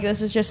guys. Like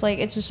this is just like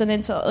it's just an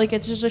insult. Like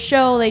it's just a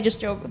show. They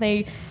just joke.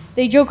 They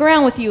they joke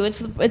around with you. It's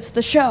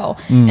the show.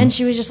 And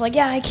she was just like,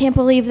 yeah, I can't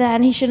believe that.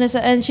 And he shouldn't have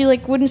said, and she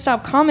like wouldn't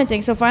stop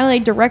commenting. So finally I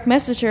direct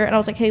messaged her and I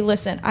was like, hey,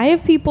 listen, I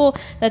have people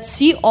that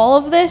see all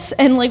of this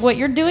and like what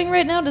you're doing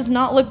right now does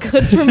not look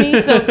good for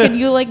me. So can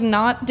you like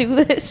not do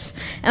this?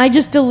 And I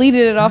just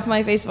deleted it off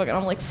my Facebook and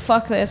I'm like,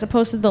 fuck this. I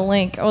posted the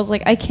link. I was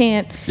like, I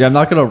can't. Yeah, I'm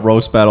not going to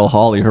roast battle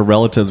Holly. Her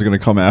relatives are going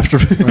to come after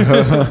me.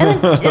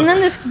 and then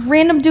this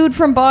random dude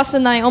from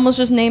Boston that I almost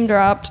just name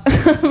dropped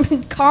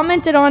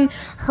commented on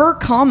her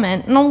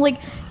comment. And I'm like,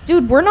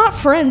 dude, we're not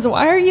friends.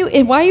 Why are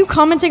you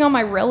commenting on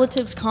my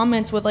relative's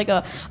comments with like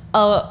a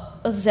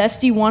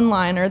zesty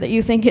one-liner that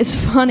you think is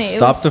funny?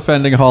 Stop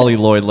defending Holly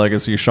Lloyd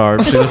Legacy Sharp.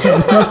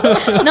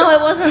 No,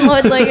 it wasn't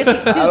Lloyd Legacy.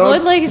 Dude,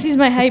 Lloyd Legacy's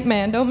my hype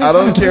man. I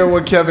don't care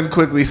what Kevin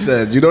Quigley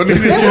said. You don't need to.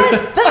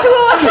 That's who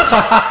it was.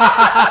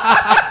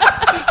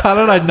 How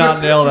did I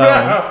not nail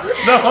that one?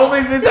 The only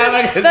time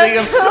I could think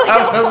of,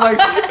 I was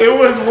like, it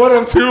was one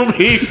of two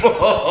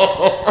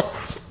people.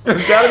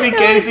 It's got to be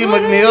Casey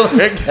McNeil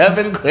or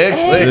Kevin Quigley.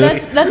 Hey,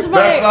 that's my.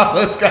 That's all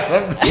it's got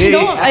to be.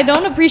 I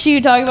don't appreciate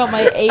you talking about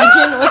my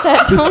agent with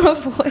that tone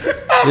of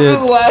voice. I'm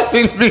just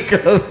laughing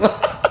because.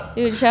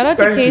 Dude, shout out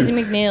to Casey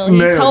McNeil.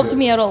 He's helped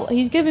me out.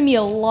 He's given me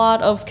a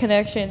lot of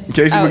connections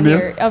Casey out McNeil?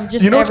 here of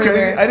just what's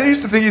everywhere. crazy? I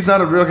used to think he's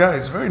not a real guy.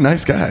 He's a very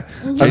nice guy.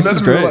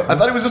 Casey's great. I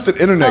thought he was just an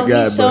internet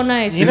guy. He's so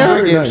nice. He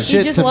never gives He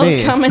shit just to loves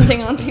me.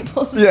 commenting on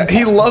people's. Yeah,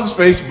 he loves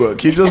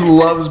Facebook. He just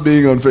loves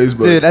being on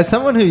Facebook. Dude, as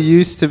someone who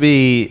used to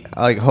be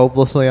like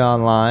hopelessly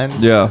online,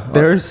 Yeah.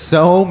 there's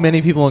so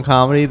many people in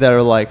comedy that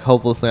are like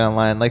hopelessly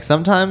online. Like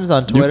sometimes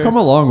on Twitter, You've come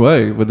a long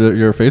way with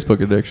your Facebook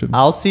addiction.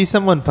 I'll see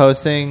someone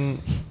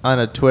posting on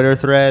a Twitter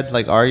thread,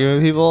 like arguing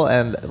with people,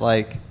 and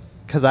like,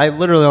 because I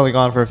literally only go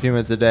on for a few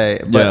minutes a day,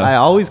 but Yeah. I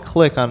always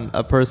click on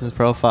a person's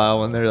profile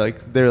when they're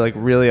like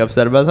really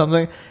upset about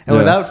something, and Yeah.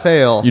 without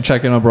fail, You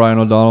check in on Brian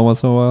O'Donnell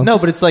once in a while? no,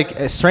 but it's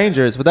like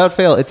strangers. Without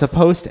fail, it's a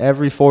post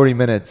every 40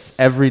 minutes,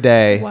 every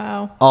day.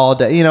 Wow. All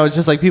day. You know, it's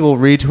just like people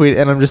retweet,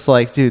 and I'm just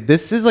like, dude,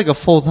 this is like a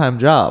full-time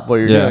job, what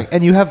you're Yeah. doing.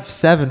 And you have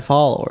 7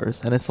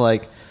 followers, and it's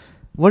like,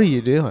 what are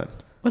you doing?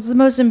 What's the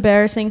most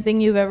embarrassing thing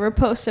you've ever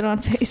posted on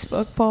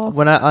Facebook, Paul?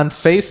 On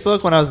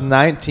Facebook, when I was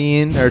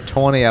 19 or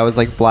 20, I was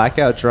like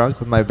blackout drunk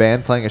with my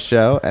band playing a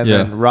show, and Yeah.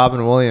 then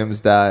Robin Williams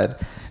died.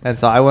 And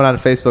so I went on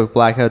Facebook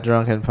blackout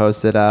drunk and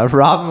posted,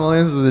 Robin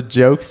Williams was a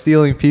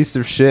joke-stealing piece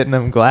of shit, and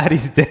I'm glad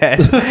he's dead.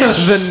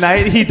 The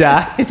night he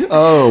died.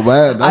 Oh,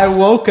 man. I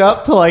woke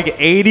up to like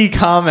 80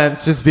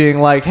 comments just being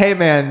like, hey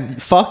man,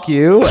 fuck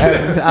you,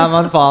 and I'm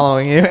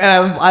unfollowing you.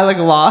 And I like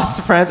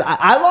lost friends.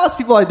 I lost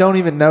people I don't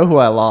even know who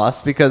I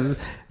lost because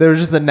there was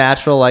just the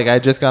natural, like I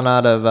just gone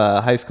out of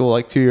high school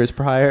like 2 years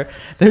prior.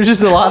 There's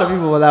just a lot of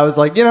people that I was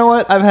like, you know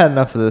what, I've had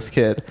enough of this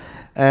kid.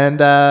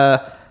 And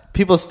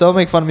people still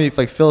make fun of me,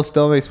 like Phil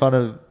still makes fun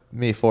of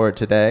me for it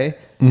today.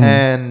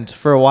 And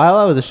for a while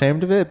I was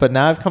ashamed of it, but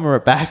now I've come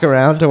back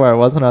around to where I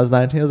was when I was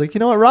 19. I was like, you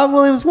know what, Robin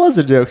Williams was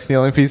a joke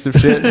stealing piece of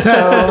shit.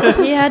 So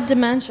He had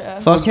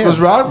dementia. fuck him. Was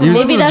Robin Williams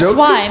Maybe a that's joke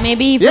why. thief?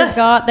 Maybe he Yes.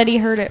 forgot that he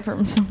heard it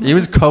from someone. He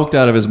was coked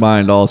out of his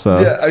mind also.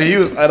 Yeah, he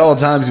was at all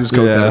times. He was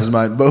coked Yeah. out of his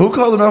mind. But who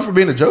called him out for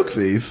being a joke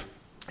thief?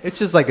 It's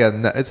just like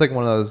it's like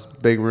one of those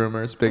big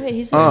rumors. Big. Wait,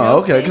 he's Oh,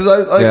 okay. Because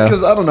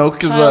Yeah. I don't know.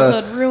 Because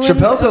Childhood ruins,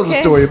 Chappelle tells a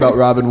okay. story about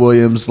Robin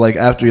Williams, like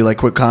after he like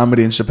quit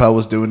comedy, and Chappelle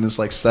was doing this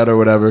like set or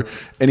whatever,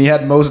 and he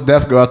had Mos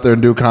Def go out there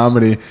and do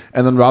comedy,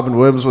 and then Robin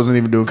Williams wasn't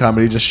even doing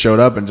comedy. He just showed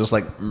up and just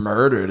like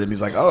murdered, and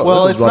he's like, oh,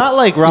 Well, this is it's not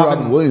like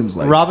Robin Williams.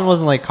 Like, Robin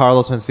wasn't like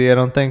Carlos Mencia. I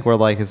don't think where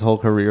like his whole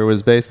career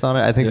was based on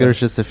it. I think Yeah.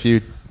 there's just a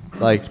few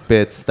like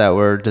bits that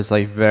were just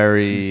like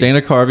very. Dana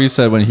Carvey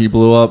said when he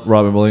blew up,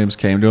 Robin Williams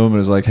came to him and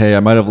was like, hey, I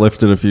might have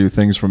lifted a few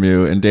things from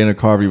you. And Dana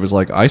Carvey was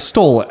like, I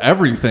stole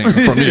everything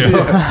from you.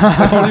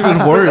 Don't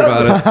even worry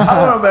about it. I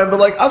don't know, man, but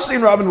like I've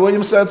seen Robin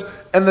Williams sets,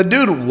 and the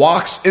dude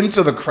walks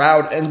into the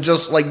crowd and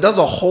just like does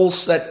a whole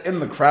set in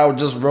the crowd,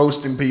 just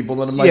roasting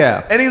people, and I'm like,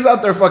 Yeah. and he's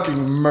out there fucking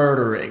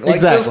murdering, like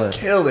Exactly. just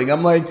killing.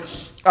 I'm like,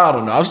 I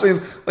don't know. I've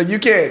seen like you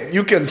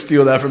can't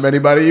steal that from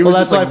anybody. You Well, were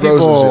that's just why like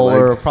roasting people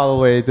shit. were Like,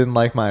 probably didn't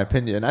like my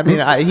opinion. I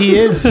mean, he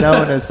is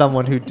known as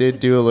someone who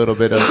did do a little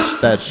bit of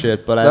that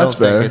shit, but I That's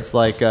don't fair. think it's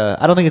like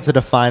I don't think it's a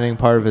defining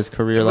part of his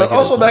career. Like but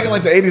also it is back in now.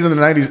 like the 80s and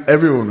the 90s,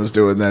 everyone was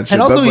doing that shit.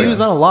 and also That's he like-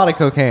 was on a lot of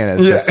cocaine.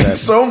 As yeah, just said. it's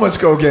so much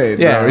cocaine.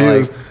 Yeah, bro. He like-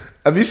 was.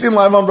 Have you seen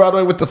Live on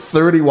Broadway with the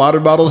 30 water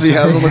bottles he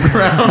has on the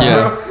ground?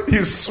 Yeah. Bro?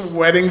 He's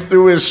sweating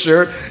through his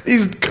shirt.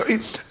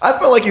 I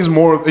felt like he's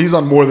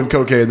on more than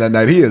cocaine that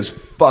night. He is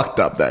fucked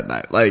up that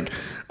night. Like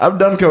I've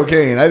done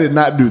cocaine. I did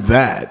not do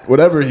that.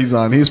 Whatever he's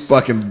on, he's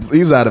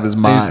out of his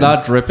mind. He's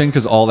not dripping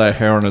because all that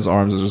hair on his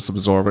arms is just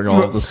absorbing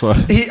all of the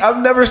sweat. I've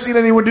never seen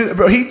anyone do that,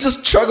 bro. He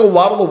just chug a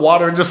bottle of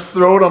water and just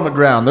throw it on the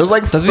ground. There's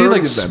like Doesn't he 30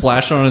 like of them.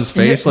 splash it on his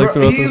face Yeah, like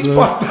bro, throughout he's this?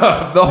 fucked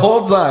up the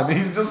whole time.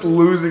 He's just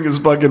losing his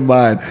fucking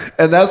mind.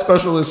 And that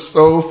special is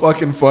so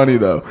fucking funny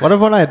though. What if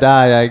when I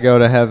die, I go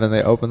to heaven,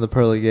 they open the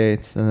pearly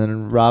gates, and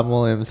then Robin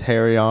Williams'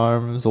 hairy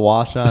arms,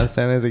 watching on his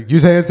standing, he's like, you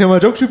saying it's my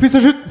jokes, you piece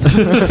of shit?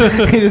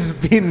 He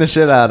just beating the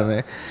shit out of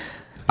me.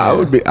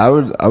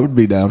 I would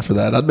be down for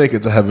that. I'd make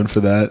it to heaven for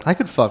that. I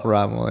could fuck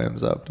Robin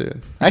Williams up,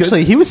 dude.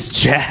 Actually, he was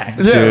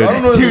jacked.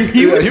 Yeah, dude,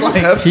 he was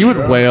hefty, he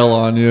would wail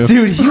on you.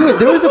 Dude,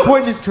 there was a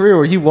point in his career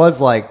where he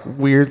was like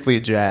weirdly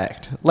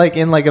jacked, like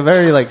in like a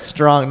very like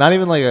strong, not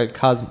even like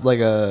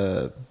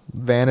a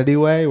vanity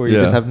way where you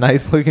just have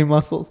nice looking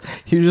muscles.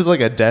 He was just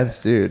like a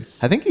dense dude.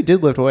 I think he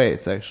did lift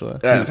weights actually.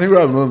 Yeah, I think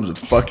Robin Williams would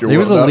fuck your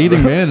world up. He was a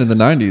leading man in the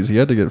 90s. He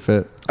had to get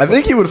fit. I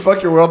think he would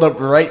fuck your world up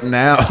right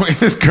now in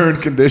his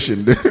current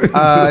condition, dude. He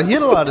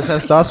had a lot of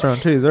testosterone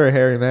too. He's a very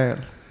hairy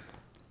man.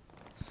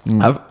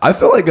 I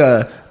feel like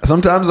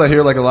sometimes I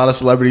hear like a lot of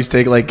celebrities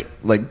take like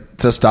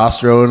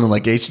testosterone and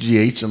like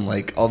HGH and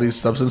like all these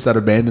substances that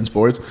are banned in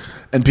sports,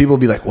 and people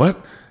be like,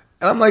 what?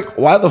 And I'm like,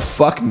 why the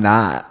fuck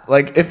not?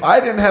 Like, if I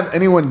didn't have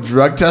anyone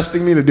drug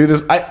testing me to do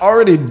this, I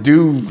already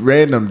do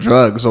random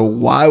drugs. So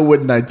why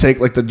wouldn't I take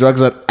like the drugs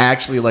that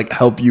actually like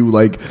help you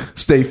like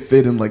stay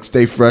fit and like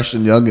stay fresh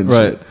and young and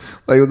shit?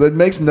 Like, that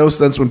makes no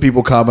sense when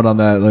people comment on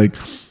that. Like,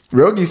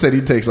 Rogie said he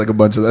takes like a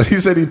bunch of that. He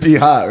said he'd pee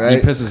hot,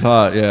 right? He pisses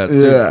hot, yeah.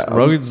 Dude, yeah.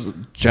 Rogie's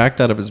jacked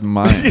out of his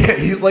mind. Yeah,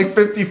 he's like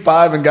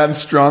 55 and gotten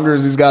stronger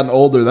as he's gotten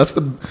older.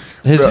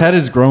 His head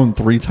has grown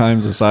 3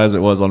 times the size it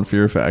was on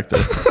Fear Factor.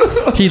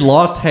 He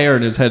lost hair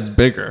and his head's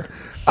bigger.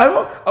 I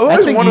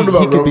always wondered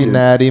about Rogan. He could be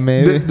natty,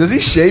 maybe. Does he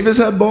shave his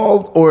head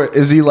bald, or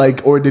is he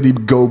like, or did he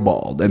go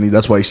bald and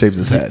that's why he shaves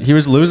his head? He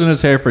was losing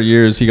his hair for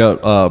years. He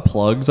got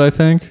plugs, I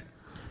think.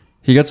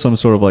 He got some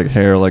sort of like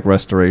hair like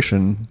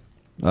restoration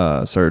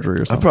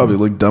surgery or something. I probably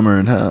look dumber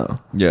in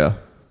hell. Yeah,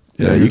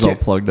 he's all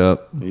plugged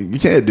up. You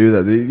can't do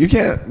that. You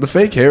can't. The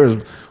fake hair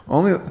is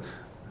only.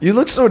 You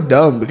look so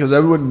dumb because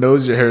everyone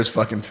knows your hair is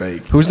fucking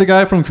fake. Who's the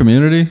guy from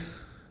Community?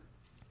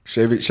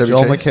 Chevy Joel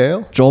Chase?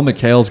 McHale? Joel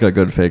McHale's got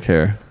good fake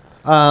hair.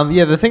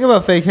 Yeah, the thing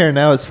about fake hair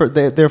now is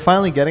they're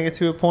finally getting it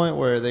to a point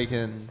where they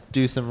can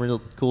do some real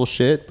cool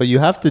shit, but you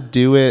have to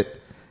do it.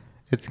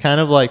 It's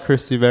kind of like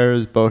Christy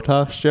Vera's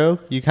Botox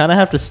joke. You kind of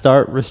have to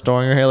start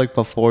restoring your hair like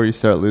before you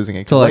start losing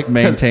it. To like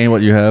maintain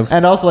what you have.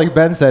 And also, like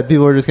Ben said,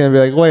 people are just going to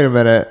be like, wait a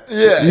minute.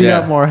 Yeah. You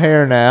got more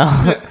hair now.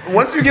 Yeah.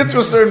 Once you get to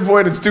a certain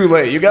point, it's too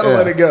late. You got to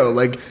let it go.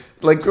 Like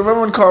remember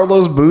when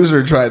Carlos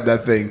Boozer tried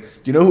that thing?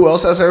 You know who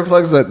else has hair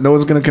plugs that no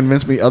one's going to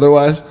convince me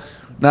otherwise?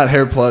 Not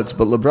hair plugs,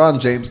 but LeBron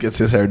James gets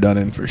his hair done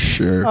in for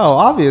sure. Oh,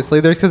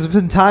 obviously. There's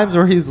been times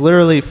where he's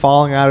literally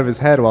falling out of his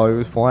head while he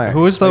was playing.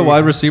 Who was the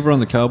wide receiver on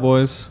the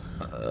Cowboys?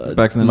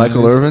 Back in the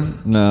Michael 90s? Irvin?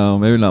 No,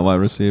 maybe not wide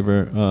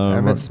receiver.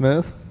 Emmitt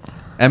Smith?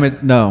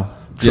 No.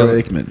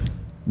 Troy Aikman?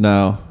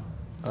 No.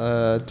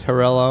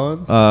 Terrell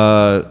Owens?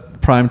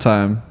 Prime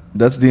time.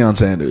 That's Deion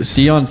Sanders.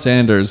 Deion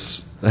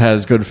Sanders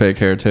has good fake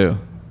hair too.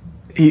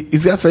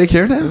 He's got fake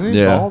hair now? Is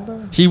he bald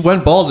now? He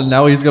went bald and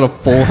now he's got a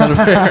full head of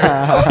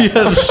hair. He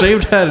had a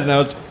shaved head and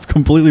now it's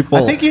completely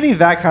full. I think you need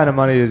that kind of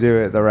money to do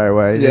it the right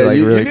way. Yeah, like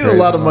you really need a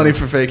lot of money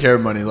for fake hair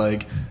money.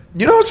 Like,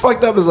 you know what's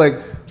fucked up is like,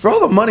 for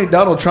all the money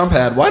Donald Trump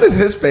had, why did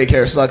his fake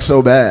hair suck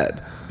so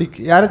bad? Dude,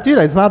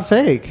 it's not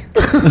fake.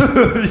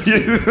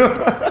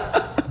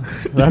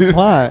 That's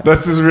why.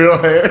 That's his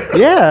real hair?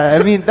 Yeah,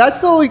 I mean, that's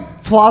the only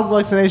plausible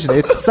explanation.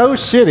 It's so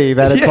shitty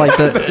that it's like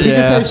he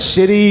just has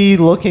shitty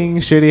looking,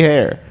 shitty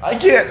hair. I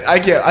can't.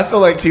 I feel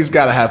like he's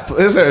got to have,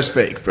 his hair is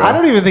fake, bro. I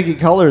don't even think he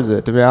colors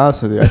it, to be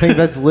honest with you. I think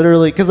that's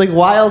literally, because like,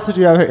 why else would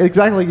you have hair?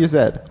 Exactly like you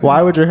said.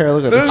 Why would your hair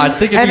look like that? I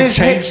think if you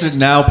changed it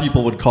now,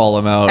 people would call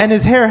him out. And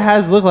his hair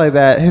has looked like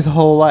that his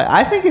whole life.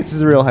 I think it's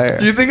his real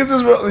hair. You think it's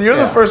his real? You're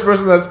the first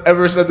person that's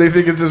ever said they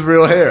think it's his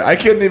real hair. I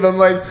couldn't even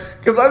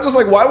because I'm just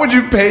like, why would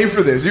you pay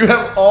for this? You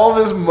have all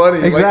this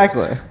money.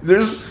 Exactly.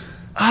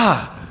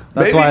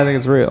 That's why I think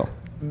it's real.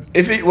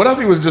 What if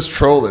he was just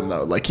trolling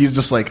though? Like he's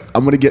just like,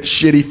 I'm gonna get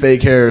shitty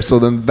fake hair, so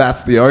then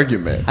that's the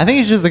argument. I think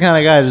he's just the kind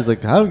of guy just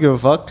like, I don't give a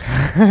fuck.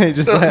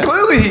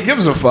 Clearly he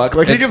gives a fuck.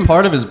 Like it's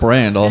part of his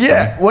brand also.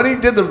 Yeah, when he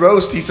did the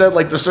roast, he said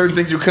like there's certain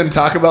things you couldn't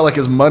talk about, like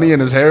his money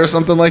and his hair or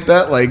something like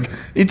that. Like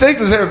he takes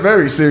his hair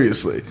very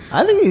seriously.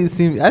 I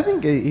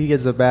think he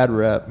gets a bad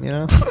rep, you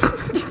know?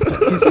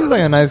 He seems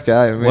like a nice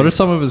guy to me. What are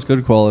some of his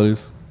good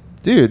qualities?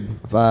 Dude,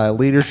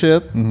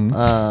 leadership.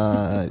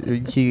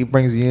 Mm-hmm. He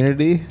brings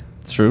unity.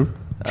 It's true.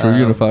 True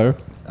unifier.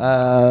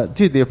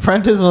 Dude, The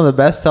Apprentice is one of the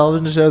best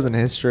television shows in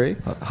history.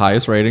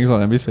 Highest ratings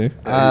on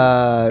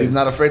NBC. He's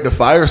not afraid to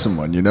fire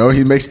someone, you know?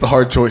 He makes the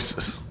hard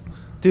choices.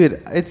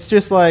 Dude, it's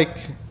just like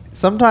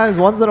sometimes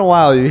once in a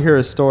while you hear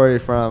a story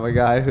from a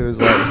guy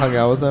who's like hung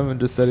out with him and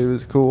just said he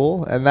was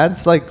cool, and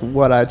that's like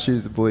what I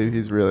choose to believe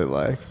he's really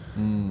like.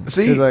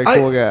 See, he's like a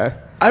cool guy.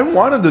 I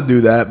wanted to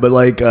do that, but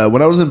like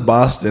when I was in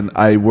Boston,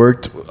 I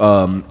worked.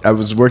 I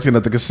was working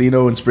at the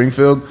casino in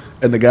Springfield,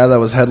 and the guy that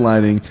was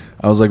headlining,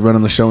 I was like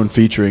running the show and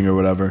featuring or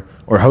whatever,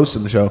 or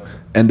hosting the show.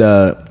 And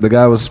the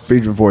guy I was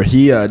featuring for,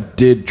 he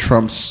did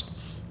Trump's,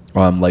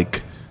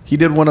 he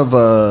did one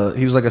of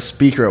he was like a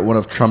speaker at one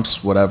of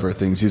Trump's whatever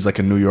things. He's like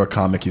a New York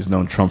comic. He's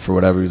known Trump for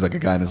whatever. He's like a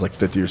guy in his like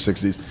 50s or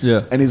 60s.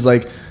 Yeah, and he's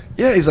like,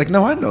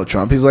 no, I know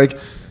Trump. He's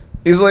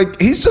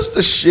just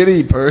a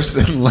shitty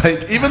person.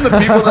 Like, even the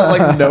people that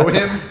like know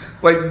him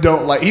like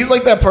don't like. He's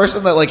like that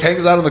person that like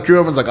hangs out in the crew.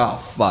 Everyone's like, oh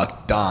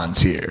fuck, Don's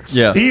here.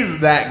 Yeah,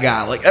 he's that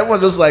guy. Like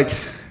everyone's just like,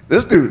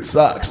 this dude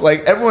sucks.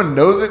 Like everyone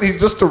knows it. He's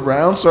just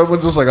around, so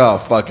everyone's just like, oh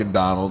fucking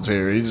Donald's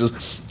here. He's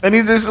just, and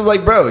this is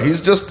like, bro, he's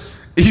just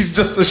a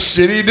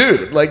shitty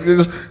dude. Like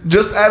this,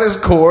 just at his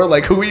core,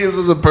 like who he is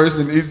as a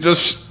person, he's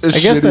just a shitty dude. I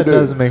guess that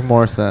does make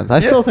more sense. I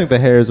still think the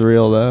hair is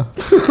real though.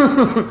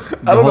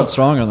 I don't know.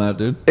 Strong on that,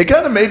 dude. It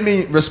kind of made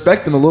me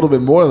respect him a little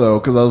bit more though,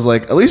 because I was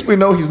like, at least we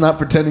know he's not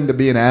pretending to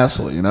be an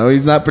asshole. You know,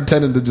 he's not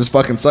pretending to just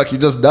fucking suck. He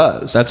just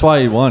does. That's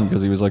why he won,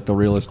 because he was like the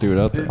realest dude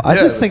out there. I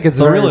just think it's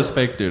the realest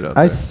fake dude out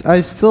there.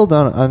 I still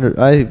don't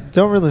I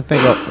don't really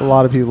think a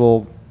lot of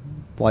people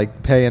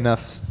like pay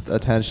enough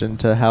attention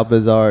to how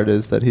bizarre it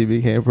is that he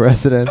became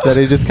president, that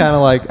he just kind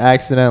of like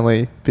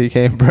accidentally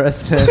became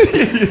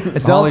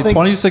president. Holly,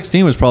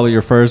 2016 was probably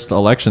your first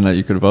election that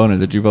you could vote in.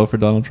 Did you vote for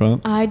Donald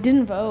Trump? I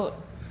didn't vote.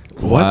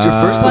 What? Your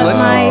first But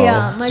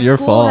election? my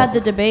school had the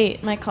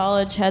debate. My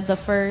college had the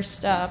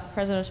first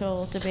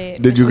presidential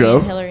debate. Did you go?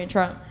 Hillary and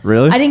Trump.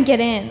 Really? I didn't get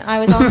in. I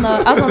was on the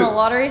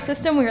lottery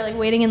system. We were like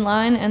waiting in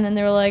line, and then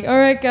they were like, "All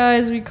right,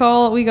 guys, we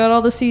got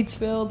all the seats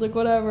filled, like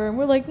whatever." And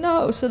we're like,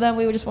 "No." So then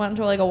we just went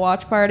into like a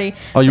watch party.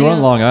 Oh, you were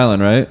on Long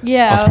Island, right?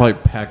 Yeah. I was probably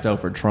packed out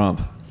for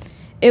Trump.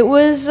 It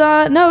was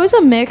no, it was a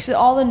mix.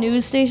 All the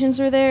news stations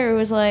were there. It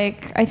was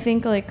like, I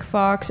think like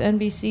Fox,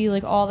 NBC,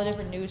 like all the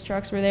different news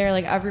trucks were there.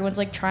 Like everyone's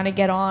like trying to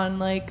get on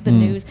like the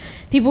news.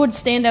 People would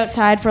stand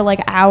outside for like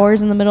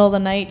hours in the middle of the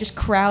night, just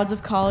crowds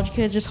of college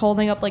kids just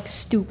holding up like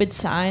stupid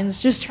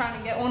signs, just trying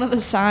to get one of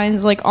the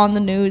signs like on the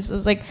news. It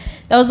was like,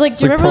 that was like,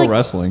 It's like pro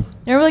wrestling.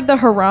 Remember like the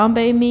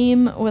Harambe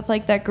meme with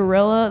like that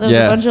gorilla? There was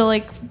a bunch of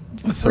like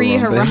free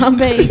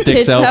Harambe.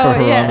 tits out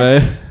for Harambe.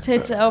 Yeah.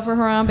 Tits out for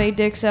Harambe,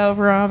 dicks out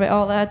for Harambe,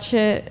 all that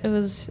shit. It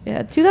was,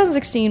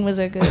 2016 was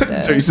a good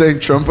Are you saying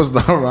Trump was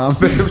the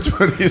Harambe of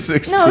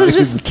 2016? No, it was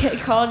just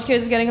college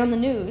kids getting on the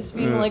news,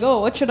 being like,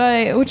 "Oh, what should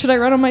I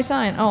write on my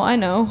sign?" Oh, I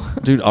know.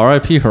 Dude,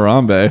 R.I.P.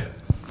 Harambe.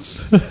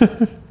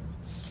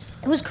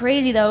 It was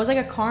crazy though. It was like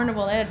a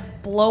carnival. They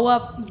had blow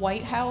up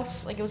White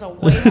House. Like it was a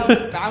White House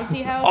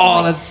bouncy house.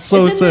 Oh, like, that's so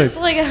isn't sick. This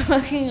like a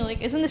fucking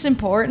like? Isn't this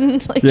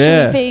important? Like,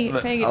 Yeah. should we paying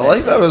attention? I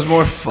like that it was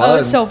more fun. Oh, it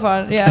was so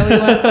fun. Yeah, we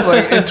went.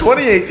 Like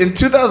in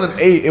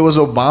 2008, it was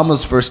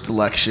Obama's first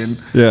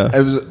election. Yeah.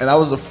 And I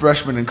was a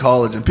freshman in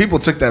college, and people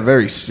took that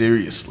very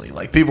seriously.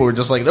 Like people were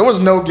just like, there was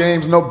no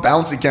games, no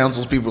bouncy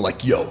councils. People were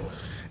like, yo,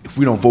 if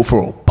we don't vote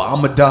for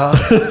Obama, dog,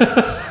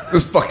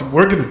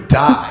 we're gonna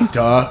die,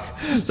 dog.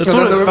 That's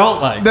what it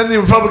felt like. Then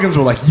the Republicans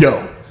were like,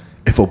 yo,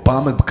 if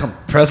Obama becomes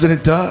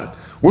president, dog,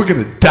 we're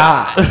gonna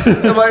die.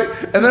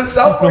 and then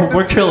South Park.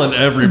 We're killing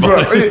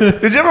everybody. Bro,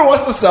 did you ever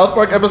watch the South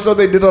Park episode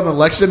they did on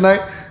election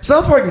night?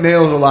 South Park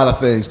nails a lot of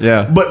things.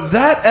 Yeah. But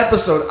that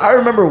episode, I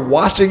remember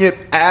watching it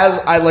as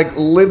I like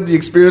lived the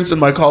experience in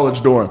my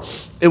college dorm.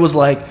 It was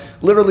like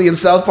literally in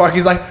South Park,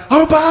 he's like,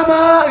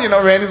 Obama! You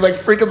know, Randy's like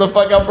freaking the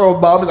fuck out for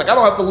Obama. He's like, I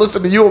don't have to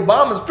listen to you.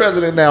 Obama's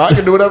president now. I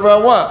can do whatever I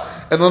want.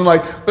 And then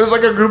like, there's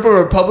like a group of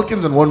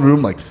Republicans in one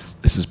room like,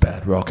 this is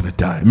bad. We're all going to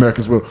die.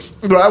 Americans will.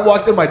 But I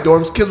walked in my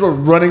dorms. Kids were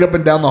running up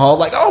and down the hall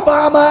like,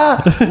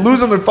 Obama!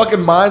 Losing their fucking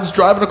minds,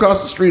 driving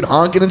across the street,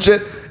 honking and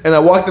shit. And I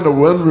walked into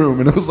one room,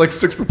 and it was like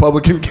 6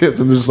 Republican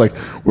kids. And they're just like,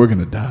 we're going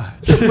to die.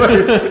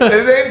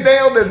 And they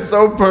nailed it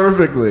so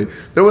perfectly.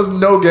 There was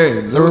no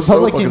games. There was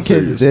Republican so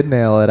kids did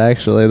nail it,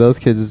 actually. Those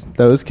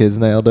kids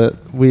nailed it.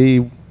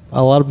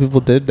 A lot of people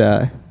did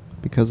die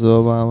because of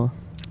Obama.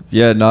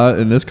 Yeah, not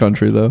in this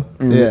country though.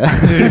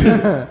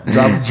 Yeah.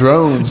 Drop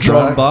drones.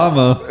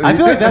 Obama. I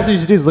feel like that's what you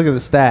should do is look at the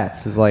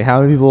stats. It's like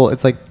how many people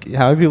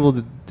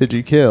did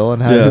you kill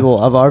and how many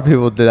people of our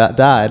people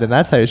died, and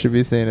that's how you should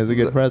be seen as a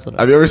good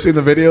president. Have you ever seen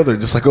the video? They're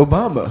just like,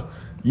 Obama,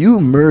 you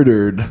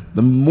murdered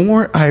the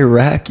more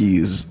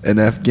Iraqis and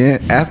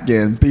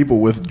Afghan people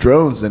with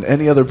drones than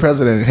any other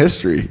president in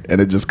history. And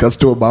it just cuts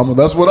to Obama.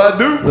 That's what I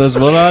do. That's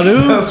what I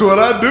do. That's what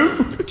I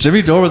do.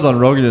 Jimmy Dore was on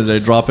Rogan today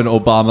dropping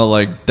Obama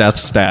like death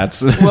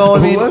stats. Well, I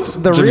Who mean, was?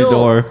 the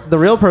Dore.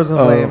 real person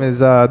to blame is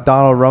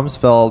Donald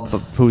Rumsfeld,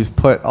 who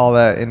put all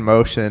that in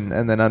motion.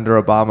 And then under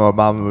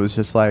Obama was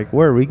just like,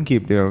 we can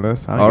keep doing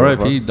this.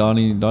 R.I.P.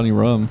 Donnie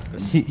Rum.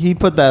 He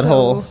put that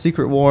whole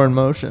secret war in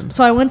motion.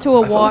 So I went to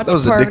a I thought watch that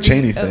was a party. Dick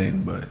Cheney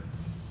thing, but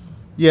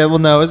Yeah, well,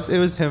 no, it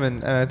was him,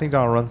 and I think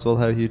Donald Rumsfeld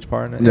had a huge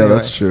part in it. yeah, Anyway.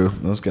 that's true.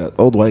 Those guys,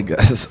 old white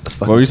guys.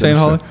 What were you saying,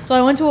 Holly? So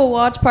I went to a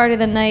watch party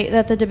the night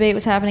that the debate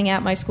was happening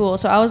at my school.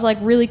 So I was like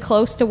really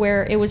close to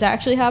where it was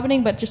actually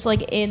happening, but just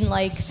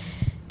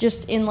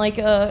in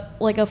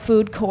a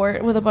food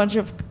court with a bunch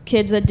of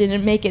kids that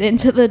didn't make it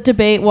into the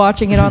debate,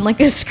 watching it on like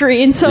a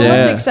screen. So it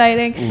was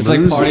exciting. It's like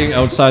partying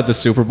outside the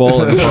Super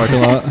Bowl in the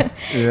parking lot.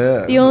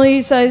 Yeah. The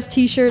only size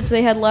T-shirts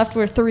they had left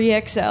were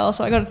 3XL,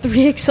 so I got a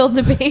 3XL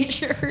debate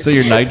shirt. So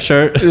your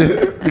nightshirt?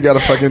 You got a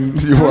fucking,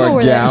 you wore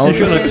a gown. You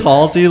got a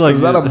tall tee? Like,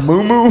 Is that a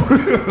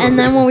muumuu? And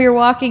then when we were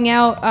walking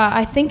out,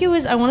 I think it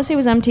was, I want to say it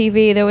was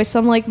MTV. There was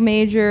some like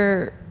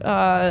major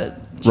Rock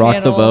the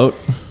channel. Vote?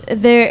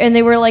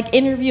 they were like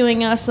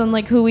interviewing us on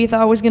like who we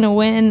thought was gonna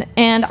win,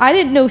 and I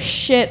didn't know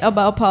shit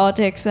about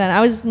politics then.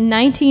 I was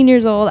 19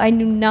 years old. I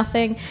knew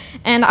nothing,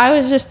 and I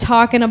was just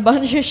talking a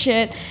bunch of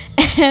shit.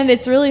 And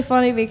it's really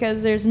funny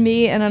because there's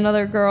me and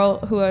another girl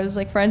who I was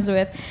like friends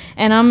with,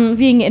 and I'm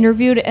being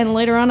interviewed, and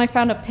later on I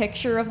found a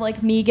picture of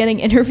like me getting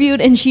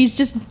interviewed, and she's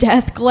just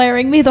death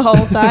glaring me the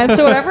whole time.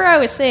 So whatever I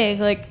was saying,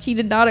 like, she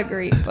did not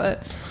agree,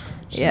 but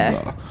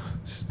yeah.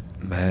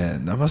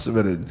 Man, that must have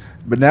been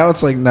but now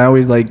it's like, now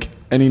we like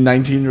any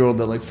 19-year-old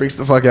that like freaks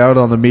the fuck out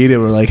on the media,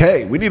 we're like,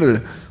 hey, we need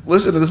to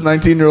listen to this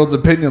 19-year-old's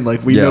opinion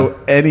like we know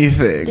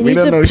anything. They we need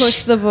don't to know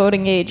push the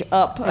voting age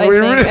up, I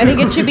think. I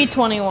think it should be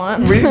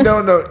 21. We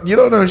don't know. You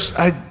don't know.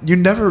 You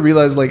never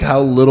realize like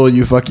how little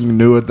you fucking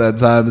knew at that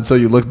time until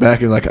you look back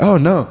and you're like, oh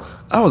no,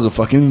 I was a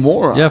fucking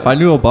moron. Yeah, if I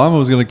knew Obama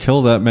was going to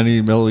kill that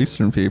many Middle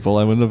Eastern people,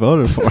 I wouldn't have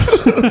voted for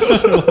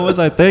him. What was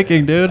I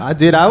thinking, dude? I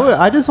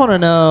just want to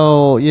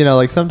know,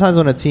 like sometimes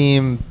when a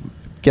team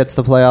gets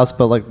the playoffs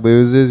but like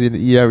loses,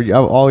 you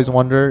always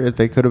wonder if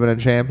they could have been a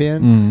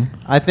champion.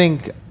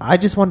 I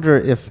just wonder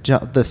if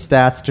the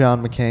stats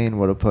John McCain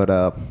would have put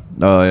up.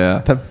 Oh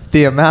yeah,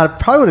 the amount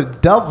probably would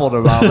have doubled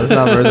Obama's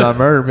numbers on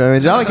murder. I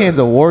mean, John McCain's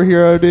a war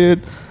hero,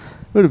 dude.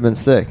 Would have been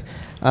sick.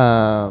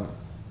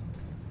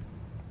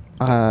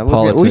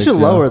 We should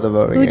lower the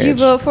voting age. Who'd you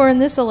vote for in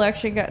this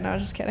election? No,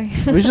 just kidding.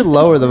 We should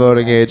lower the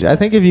voting age. I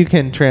think if you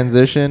can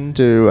transition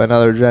to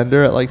another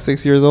gender at like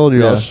 6 years old,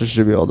 you also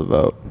should be able to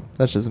vote.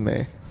 That's just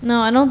me.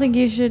 No, I don't think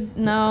you should.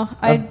 No,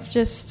 I'm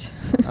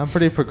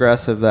pretty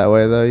progressive that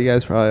way, though. You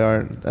guys probably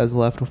aren't as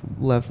left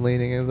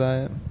leaning as I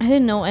am. I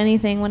didn't know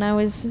anything when I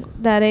was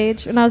that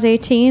age. When I was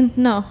 18,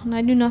 no, and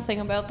I knew nothing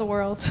about the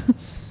world.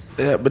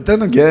 Yeah, but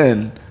then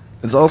again,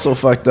 it's also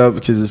fucked up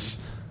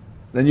because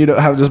then you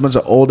don't have just a bunch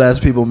of old ass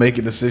people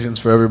making decisions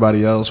for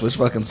everybody else, which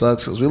fucking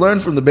sucks. Because we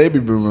learned from the baby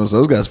boomers,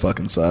 those guys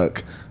fucking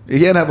suck. You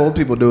can't have old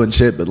people doing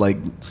shit, but like,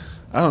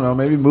 I don't know,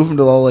 maybe move them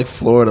to all like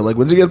Florida. Like,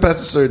 once you get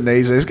past a certain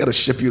age, they just got to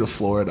ship you to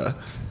Florida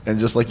and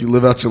just like you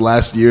live out your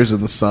last years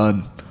in the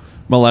sun.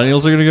 Millennials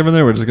are going to give in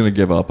there. We're just going to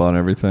give up on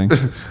everything.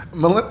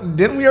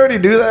 Didn't we already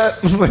do that?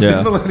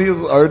 Didn't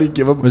millennials already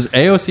give up? Was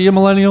AOC a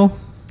millennial?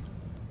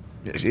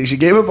 Yeah, she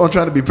gave up on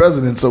trying to be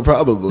president, so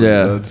probably.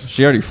 Yeah,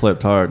 she already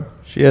flipped hard.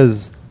 She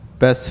has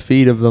best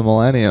feet of the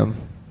millennium.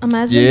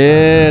 Imagine.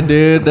 Yeah,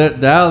 dude.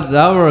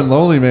 Now we're in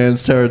lonely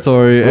man's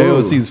territory. Ooh.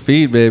 AOC's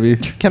feet, baby.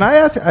 Can I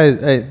ask?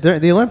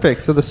 The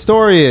Olympics. So the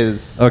story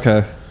is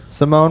okay.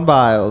 Simone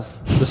Biles.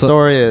 The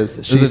story is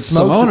it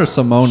Simone or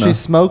Simona? She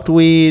smoked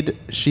weed.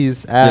 She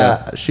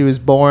was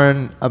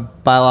born a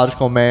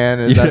biological man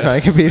and is not trying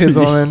to compete as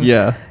a woman.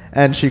 Yeah.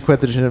 And she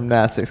quit the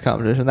gymnastics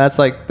competition. That's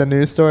like the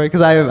news story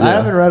because I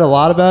haven't read a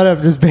lot about it.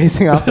 I'm just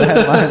basing off the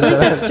headlines. I think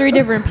that's 3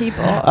 different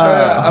people.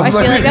 I feel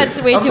like that's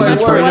way too much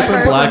for 3 one different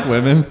person. black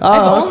women.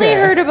 I've only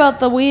heard about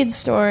the weed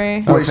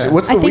story. Wait,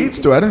 what's the weed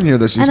story? I didn't hear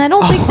this. And I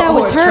don't think that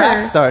was her.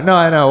 Track star. No,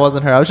 I know it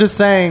wasn't her. I was just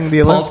saying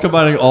the Paul's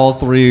combining all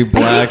 3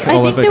 black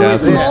Olympic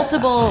athletes. I think there was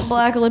multiple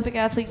black Olympic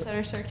athletes that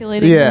are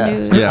circulating in the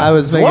news. Yeah, I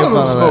was making one of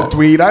them smoked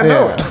weed. I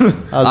know.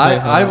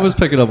 I was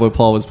picking up what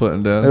Paul was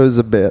putting down. It was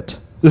a bit.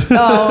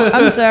 Oh,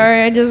 I'm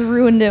sorry. I just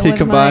ruined it. He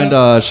combined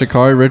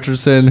Sha'Carri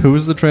Richardson. Who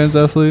was the trans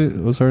athlete?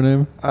 What was her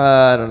name?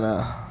 I don't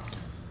know.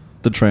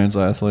 The trans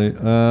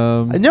athlete.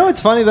 No, it's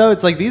funny though.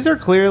 It's like these are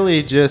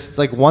clearly just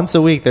like once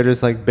a week. They're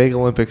just like big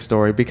Olympic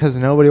story because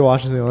nobody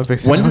watches the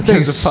Olympics. When did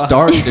they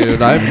start,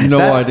 dude? I have no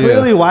That's idea.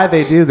 Clearly, why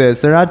they do this.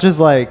 They're not just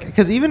like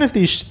because even if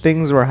these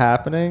things were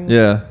happening,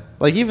 yeah.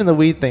 Like even the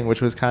weed thing, which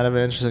was kind of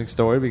an interesting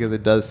story because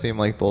it does seem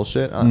like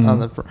bullshit on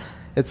the.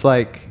 It's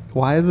like,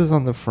 why is this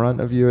on the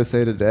front of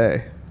USA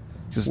Today?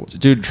 Because,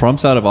 dude,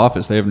 Trump's out of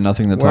office. They have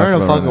nothing to talk about. We're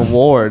in a fucking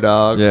war,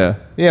 dog. Yeah.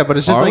 Yeah, but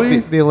it's just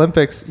like the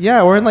Olympics.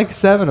 Yeah, we're in like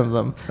 7 of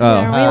them.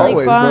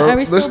 Always, bro.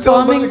 There's still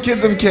a bunch of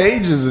kids in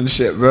cages and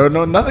shit, bro.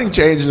 No, nothing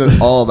changed at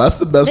all. That's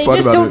the best part about it.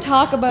 They just don't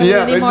talk about it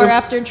anymore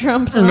after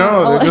Trump's on.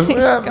 No, they're just,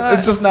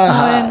 it's just not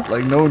hot.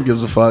 Like, no one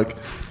gives a fuck.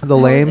 The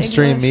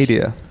lamestream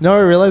media. No, I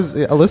realized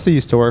Alyssa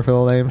used to work for the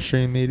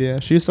lamestream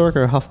media. She used to work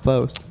at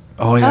HuffPost.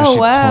 Oh, yeah, oh,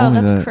 wow.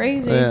 That's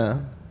crazy. Yeah.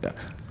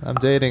 I'm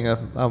dating one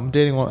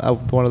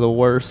of the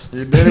worst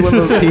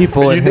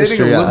people in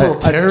history. A liberal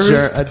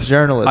terrorist? A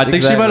journalist. I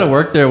think she might have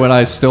worked there when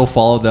I still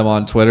followed them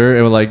on Twitter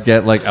and would like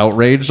get like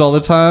outraged all the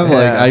time. Yeah.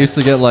 Like I used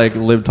to get like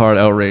libtard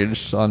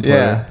outraged on Twitter.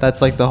 Yeah,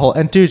 that's like the whole.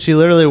 And dude, she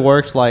literally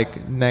worked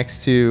like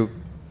next to.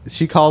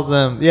 She calls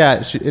them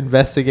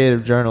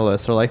investigative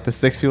journalists or like the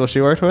 6 people she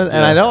worked with.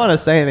 And I don't want to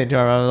say anything to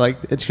her. I'm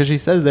like, because she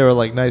says they were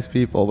like nice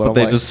people, but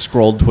they just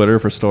scrolled Twitter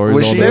for stories.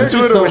 Was she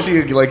into it, or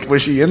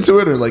was she into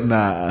it, or like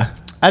nah?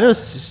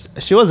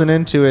 She wasn't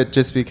into it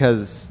just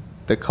because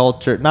the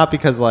culture, not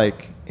because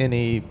like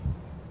any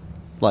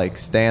like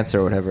stance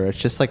or whatever. It's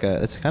just like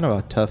it's kind of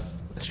a tough,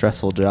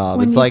 stressful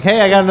job. It's like,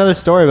 hey, I got another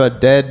story about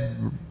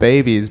dead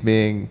babies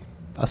being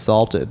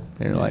assaulted.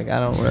 And you're like, I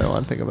don't really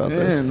want to think about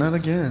this. Yeah, not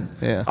again.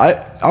 Yeah.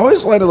 I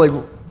always like to like,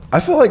 I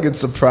feel like it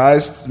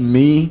surprised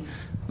me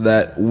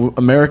that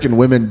American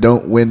women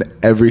don't win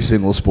every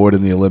single sport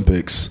in the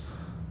Olympics.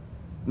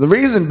 The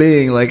reason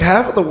being, like,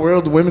 half of the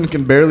world, women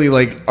can barely,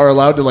 like, are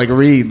allowed to, like,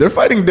 read. They're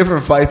fighting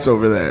different fights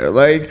over there.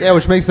 Like, yeah,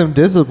 which makes them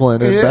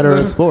disciplined and better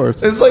in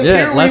sports. It's like,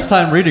 less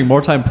time reading, more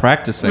time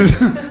practicing.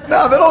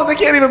 No, they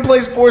can't even play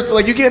sports.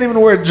 Like, you can't even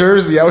wear a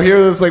jersey. Out here,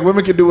 it's like,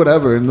 women can do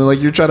whatever. And, like,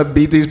 you're trying to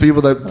beat these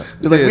people that,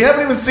 they're like, we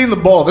haven't even seen the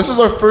ball. This is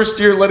our first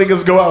year letting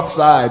us go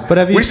outside.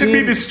 But we should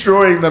be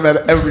destroying them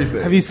at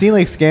everything. Have you seen,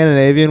 like,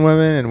 Scandinavian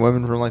women and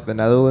women from, like, the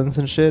Netherlands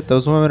and shit?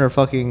 Those women are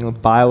fucking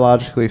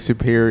biologically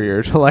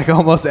superior to, like,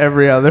 almost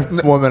every other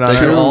woman on They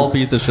should earth. all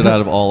beat the shit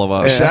out of all of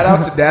us. Shout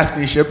out to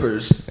Daphne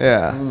Shippers.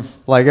 Yeah.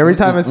 Like, every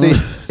time I see...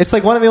 It's,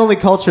 like, one of the only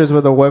cultures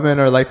where the women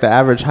are, like, the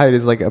average height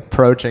is, like,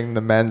 approaching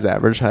the men's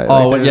average height.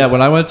 Oh, like, yeah.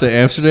 When I went to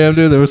Amsterdam,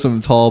 dude, there were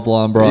some tall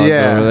blonde broads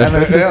over there. And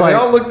it's just They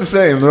all look the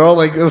same. They're all,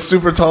 like,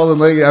 super tall and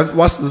leggy. I've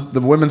watched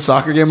the women's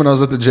soccer game when I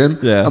was at the gym.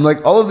 Yeah. I'm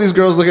like, all of these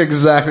girls look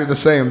exactly the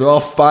same. They're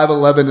all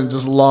 5'11" and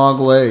just long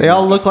legs. They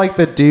all look like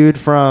the dude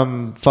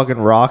from fucking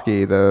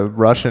Rocky, the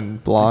Russian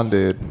blonde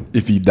dude.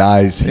 If he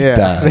dies, he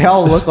dies. They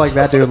all look like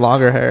that dude with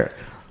longer hair.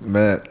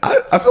 Man,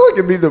 I feel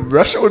like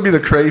Russia would be the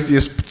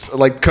craziest,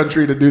 like,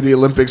 country to do the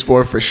Olympics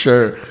for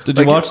sure. Did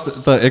you watch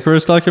the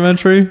Icarus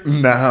documentary?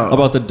 No.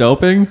 About the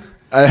doping?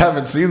 I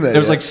haven't seen that. It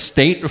was like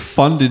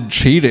state-funded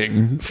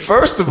cheating.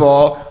 First of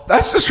all,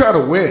 that's just trying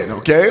to win,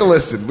 okay?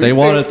 Listen, They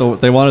wanted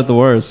the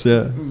worst,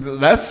 yeah.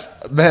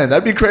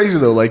 That'd be crazy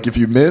though. Like, if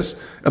you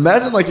miss,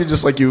 imagine like you're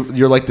just like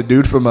you're like the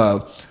dude from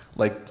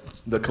like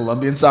the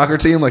Colombian soccer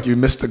team, like you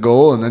missed a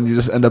goal and then you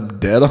just end up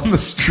dead on the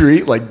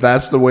street. Like,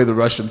 that's the way the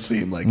Russians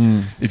seem. Like,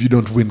 if you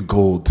don't win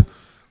gold,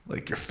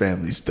 like, your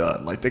family's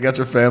done. Like, they got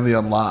your family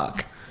on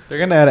lock. They're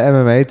gonna add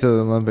MMA to the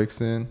Olympics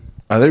soon.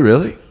 Are they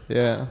really?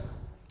 Yeah.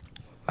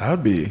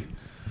 That'd be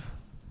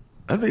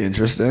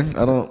interesting.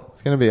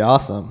 It's gonna be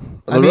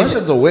awesome. The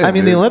Russians will win. I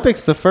mean, dude. the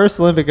Olympics, the first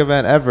Olympic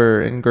event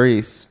ever in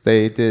Greece.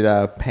 They did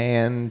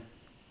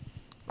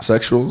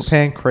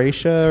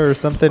pancratia or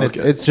something. Okay.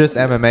 It's just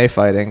MMA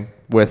fighting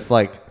with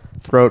like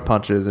throat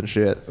punches and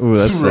shit. Ooh,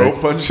 that's throat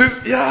sick.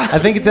 punches. Yeah. I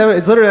think it's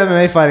literally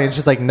MMA fighting. It's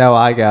just like no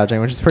eye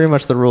gouging, which is pretty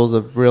much the rules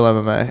of real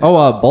MMA.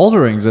 Oh,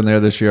 bouldering's in there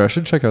this year. I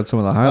should check out some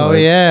of the highlights. Oh,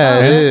 yeah,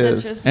 Oh, it that's is.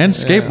 interesting. And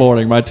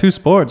skateboarding, my two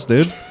sports,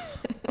 dude.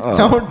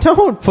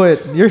 Don't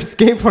put your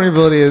skateboarding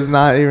ability is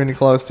not even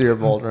close to your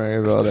bouldering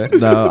ability.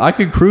 No, I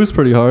can cruise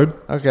pretty hard.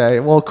 Okay,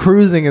 well,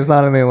 cruising is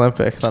not in the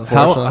Olympics,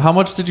 unfortunately. How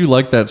much did you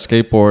like that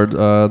skateboard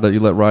that you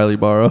let Riley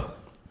borrow?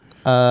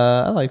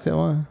 I liked it.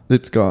 Why?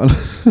 It's gone.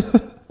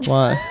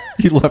 Why?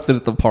 He left it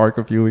at the park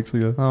a few weeks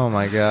ago. Oh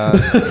my god.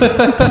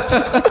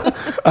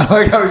 I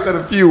like how he said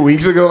a few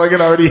weeks ago, like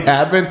it already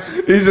happened.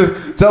 He's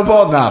just tell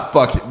Paul, nah,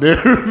 fuck it, dude.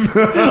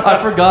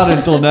 I forgot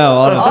until now,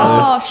 honestly.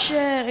 Oh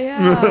shit!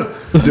 Yeah.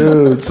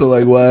 Dude, so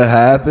like what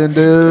happened,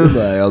 dude?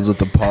 Like I was at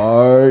the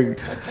park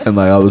and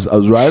like I was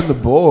riding the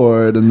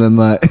board and then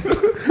like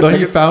No,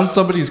 he found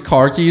somebody's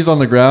car keys on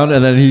the ground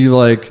and then he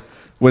like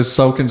was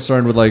so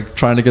concerned with like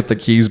trying to get the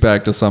keys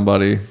back to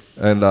somebody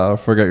and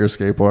forget your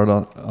skateboard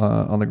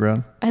on the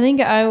ground. I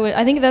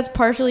think that's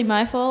partially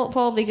my fault,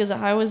 Paul, because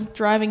I was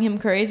driving him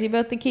crazy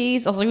about the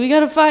keys. I was like, we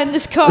gotta find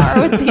this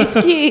car with these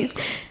keys.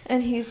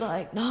 And he's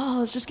like, no,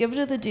 let's just give it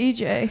to the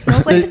DJ. And I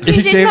was like, the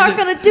He DJ's gave not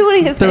gonna do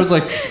anything. There was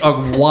like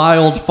a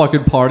wild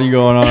fucking party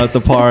going on at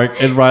the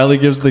park, and Riley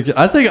gives the.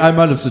 I think I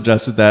might have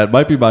suggested that. It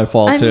might be my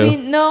fault too. I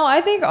mean, no, I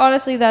think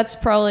honestly that's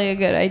probably a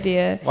good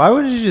idea. Why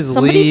would you just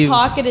Somebody leave?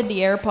 pocketed the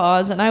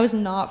AirPods, and I was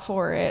not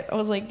for it. I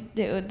was like,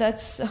 dude,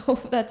 that's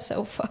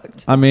so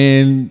fucked. I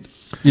mean,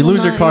 you I'm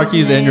lose your not car using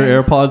keys and your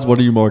names. AirPods. What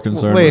are you more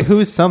concerned Wait, with?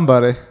 who's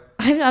somebody?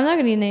 I'm not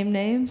gonna name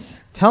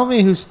names. Tell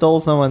me who stole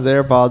someone's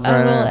AirPods I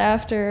right will now.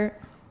 after.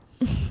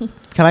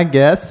 Can I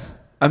guess?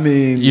 I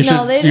mean You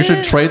No, they should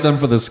didn't- trade them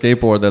for the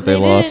skateboard that they They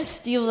lost. didn't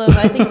steal them.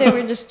 I think they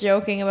were just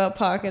joking about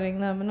pocketing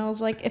them, and I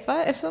was like,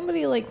 if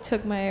somebody like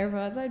took my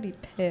AirPods, I'd be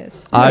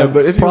pissed. Yeah,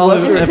 but if you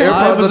left your if I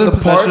AirPods was at in the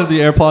possession park- of the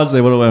AirPods,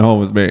 they would have went home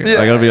with me.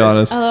 Yeah. I gotta be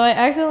honest. Although I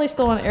accidentally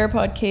stole an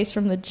AirPod case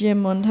from the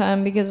gym one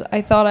time because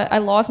I thought I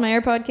lost my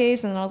AirPod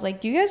case, and I was like,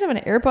 "Do you guys have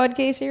an AirPod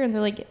case here?" And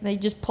they're like, they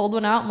just pulled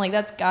one out. I'm like,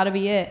 "That's got to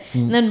be it."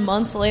 And then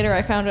months later,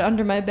 I found it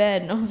under my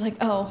bed, and I was like,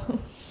 "Oh,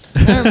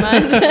 never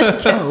mind."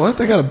 oh, what?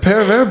 They got a pair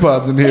of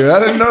AirPods in here. I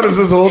didn't notice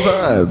this whole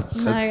time.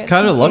 It's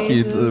kind of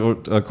lucky,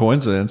 a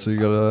coincidence. You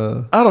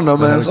gotta. I don't know,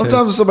 man. Okay.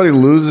 Sometimes if somebody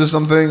loses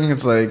something,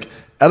 it's like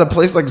at a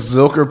place like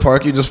Zilker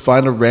Park, you just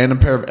find a random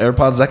pair of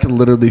AirPods that could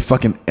literally be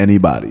fucking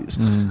anybody's.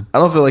 I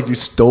don't feel like you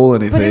stole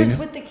But it anything. was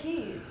with the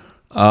keys.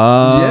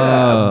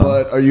 Yeah,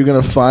 but are you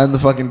gonna find the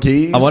fucking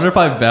keys? I wonder if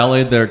I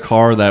valeted their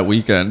car that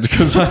weekend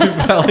because I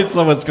valeted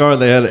someone's car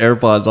and they had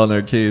AirPods on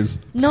their keys.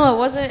 No, it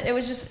wasn't. It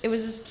was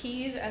just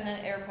keys and then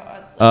AirPods.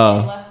 Like,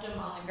 Oh. they left them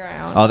on the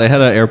ground. Oh, they had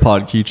an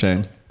AirPod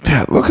keychain.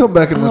 Yeah, we'll come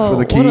back and look for the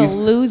What keys. a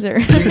loser.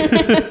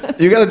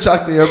 You gotta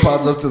chalk the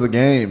AirPods up to the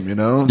game, you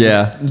know?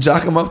 Yeah. Just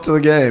jock them up to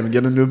the game and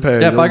get a new pair.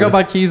 Yeah, if You'll I got live.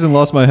 my keys and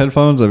lost my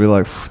headphones, I'd be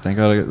like, thank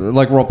God.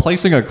 Like,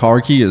 replacing a car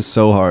key is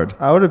so hard.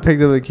 I would have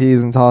picked up the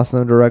keys and tossed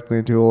them directly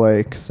into a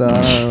lake. So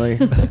I don't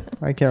really,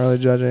 I can't really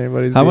judge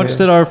anybody's. How much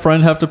behavior. did our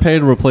friend have to pay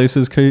to replace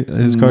his car key?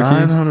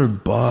 $900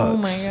 Oh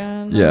my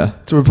god. Yeah.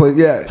 to replace.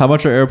 Yeah, How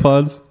much are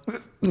AirPods?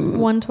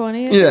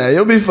 $120. Yeah,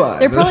 you'll be fine.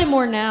 They're probably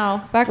more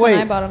now. Back when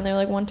I bought them, they were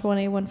like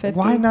 $120, $150.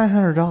 Why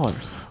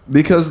 $900?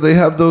 Because they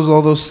have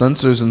all those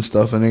sensors and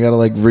stuff, and you gotta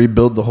like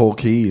rebuild the whole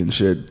key and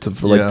shit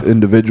for like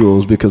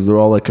individuals because they're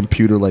all like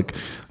computer like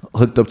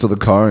hooked up to the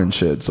car and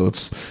shit. So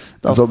it's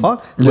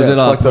fuck. Was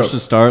it push to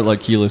start like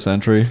keyless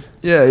entry?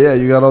 Yeah.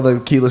 You got all the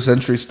keyless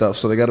entry stuff,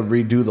 so they got to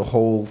redo the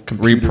whole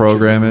computer,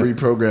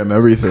 reprogram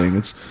everything.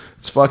 It's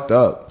fucked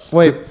up.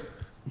 Wait,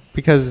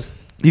 because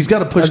he's got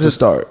to push to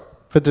start.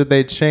 But did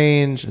they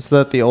change so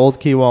that the old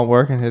key won't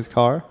work in his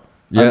car?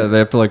 Yeah, they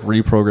have to like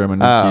reprogram a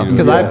new key.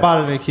 Because I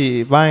bought a new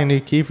key. Buying a new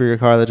key for your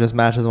car that just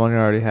matches the one you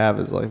already have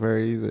is like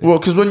very easy. Well,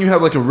 because when you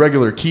have like a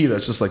regular key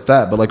that's just like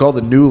that, but like all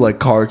the new like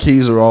car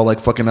keys are all like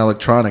fucking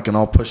electronic and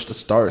all push to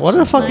start. What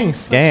a fucking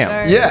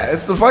scam! Yeah,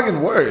 it's the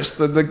fucking worst.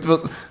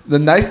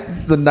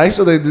 The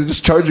nicer they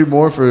just charge you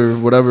more for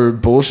whatever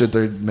bullshit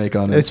they make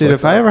on it. Dude,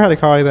 if I ever had a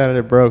car like that and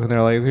it broke and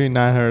they're like, it's gonna be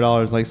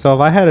 $900, like, so if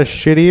I had a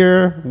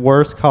shittier,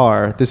 worse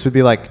car, this would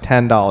be like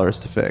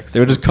 $10 to fix. They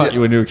would just cut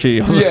you a new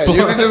key on the spot.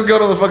 You could just go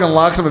to the fucking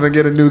locksmith and then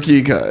get a new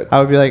key cut. I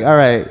would be like, all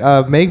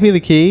right, make me the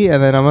key,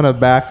 and then I'm gonna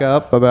back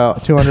up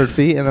about 200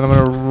 feet, and then I'm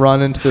gonna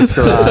run into this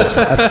garage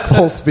at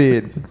full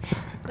speed.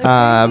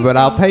 But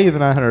I'll pay you the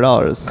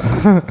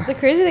 $900. The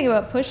crazy thing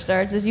about push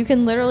starts is you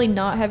can literally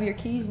not have your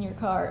keys in your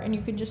car, and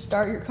you can just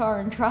start your car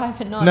and drive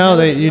and not. No,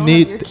 you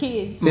need have your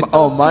keys.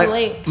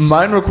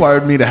 Mine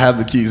required me to have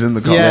the keys in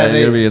the car. Yeah,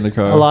 they'd be in the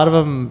car. A lot of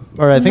them,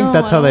 or I think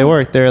that's how they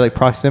work. They're like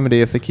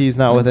proximity. If the key's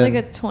not within, it's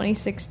like a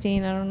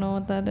 2016. I don't know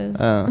what that is.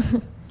 Yeah.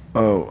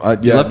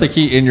 You left the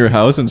key in your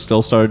house and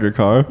still started your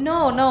car?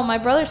 No. My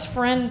brother's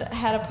friend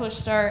had a push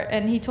start,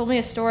 and he told me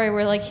a story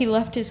where like he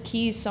left his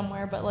keys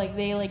somewhere, but like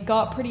they like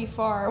got pretty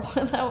far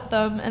without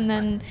them, and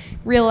then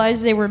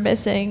realized they were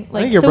missing.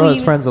 Like, I think your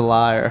brother's friend's a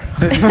liar. I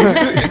don't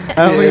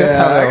think that's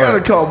how I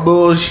gotta call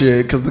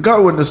bullshit because the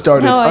car wouldn't have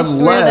started I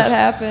swear that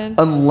happened.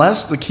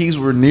 Unless the keys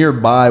were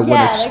nearby when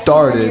it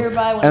started,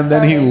 and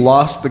then he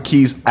lost the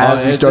keys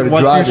as he started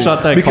driving. Once you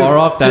shut that car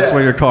off, that's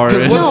where your car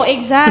is. No,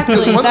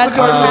 exactly.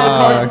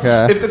 That's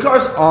if the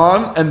car's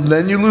on and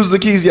then you lose the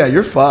keys,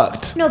 you're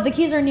fucked. No, the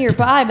keys are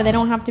nearby, but they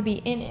don't have to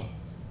be in it.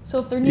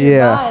 So if they're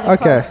nearby, the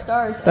car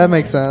starts. That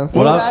makes sense.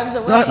 When I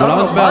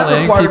was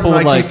valeting, people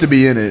would keys to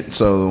be in it,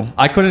 so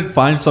I couldn't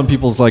find some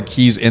people's like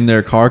keys in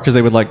their car because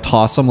they would like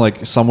toss them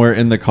like somewhere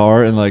in the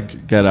car and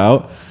like get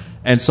out.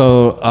 And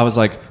so I was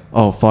like,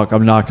 oh fuck,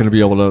 I'm not gonna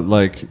be able to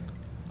like.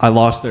 I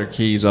lost their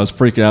keys. I was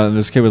freaking out, and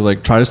this kid was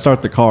like, try to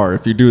start the car.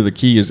 If you do, the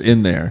key is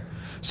in there.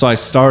 So I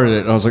started it,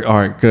 and I was like, all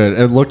right, good.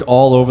 And it looked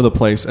all over the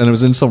place, and it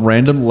was in some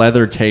random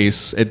leather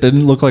case. It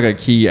didn't look like a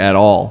key at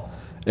all.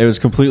 It was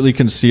completely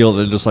concealed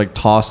and just like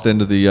tossed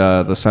into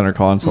the center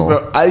console.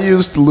 Bro, I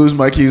used to lose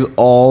my keys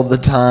all the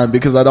time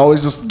because I'd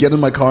always just get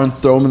in my car and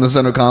throw them in the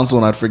center console,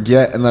 and I'd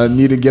forget, and then I'd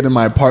need to get in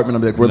my apartment.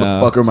 I'd be like, where the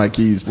fuck are my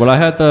keys? When I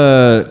had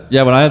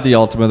the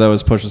Ultima that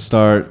was push to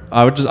start,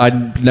 I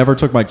never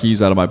took my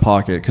keys out of my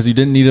pocket because you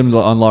didn't need them to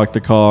unlock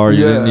the car.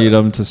 You didn't need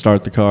them to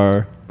start the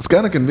car. It's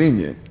kind of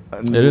convenient.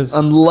 It is.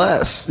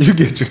 Unless you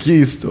get your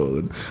keys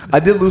stolen.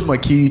 I did lose my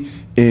key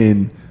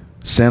in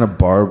Santa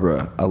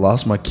Barbara. I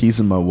lost my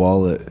keys in my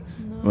wallet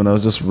when I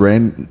was just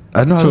ran.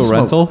 I know to a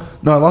rental.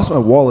 No, I lost my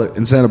wallet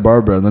in Santa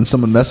Barbara, and then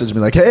someone messaged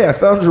me like, "Hey, I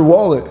found your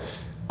wallet.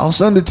 I'll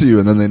send it to you."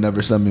 And then they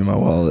never sent me my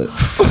wallet.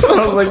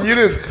 I was like, "You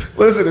didn't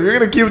listen. If you're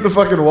gonna keep the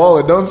fucking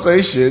wallet, don't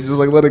say shit. Just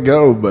like let it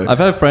go." But I've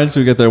had friends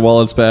who get their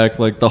wallets back,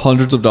 like the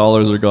hundreds of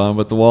dollars are gone,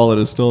 but the wallet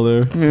is still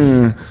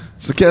there.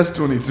 It's a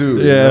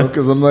catch-22. Yeah,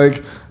 because I'm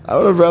like, I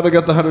would have rather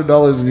got the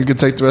 $100 and you could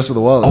take the rest of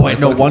the wallet. Oh wait,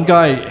 no. One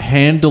guy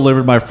hand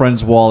delivered my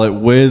friend's wallet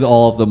with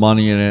all of the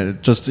money in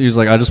it. He's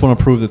like, I just want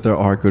to prove that there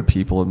are good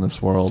people in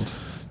this world.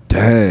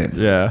 Dang.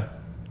 Yeah.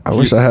 I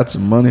wish I had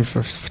some money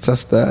for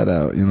test that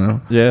out. You know.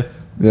 Yeah.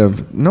 Yeah.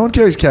 No one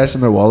carries cash in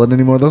their wallet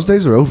anymore. Those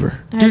days are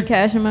over. I have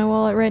cash in my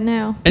wallet right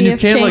now. And you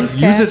can't like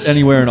use it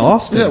anywhere in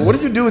Austin. Yeah. What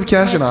do you do with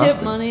cash in Austin?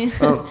 Tip money.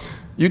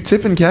 You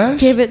tip in cash?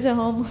 Give it to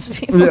homeless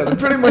people. Yeah,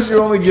 pretty much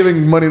you're only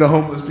giving money to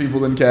homeless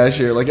people in cash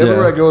here. Like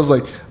everywhere I go is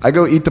like, I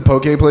go eat the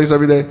poke place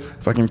every day,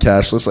 fucking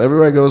cashless.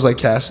 Everywhere I go is like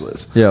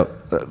cashless. Yeah.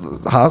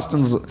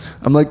 Austin's,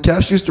 I'm like,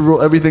 cash used to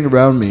rule everything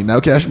around me. Now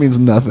cash means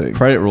nothing.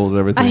 Credit rules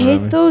everything. I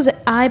hate those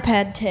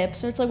iPad tips.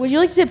 So it's like, would you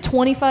like to tip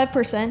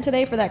 25%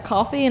 today for that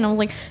coffee? And I was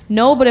like,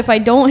 no, but if I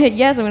don't hit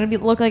yes, I'm going to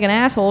look like an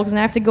asshole because I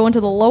have to go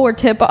into the lower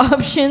tip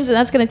options, and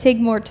that's going to take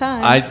more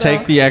time. I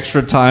take the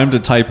extra time to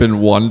type in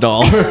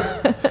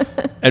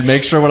 $1. And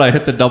make sure when I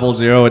hit the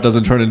 00, it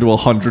doesn't turn into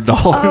 $100.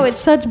 Oh, it's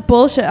such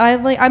bullshit.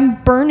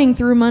 I'm burning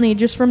through money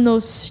just from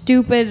those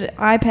stupid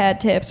iPad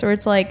tips where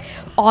it's like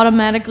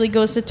automatically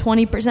goes to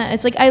 20%.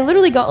 It's like I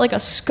literally got like a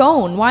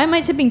scone. Why am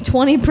I tipping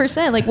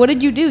 20%? Like, what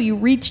did you do? You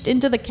reached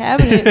into the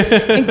cabinet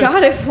and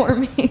got it for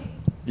me.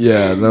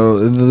 Yeah, no,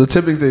 the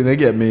tipping thing, they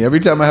get me.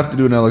 Every time I have to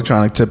do an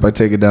electronic tip, I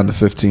take it down to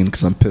 15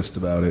 because I'm pissed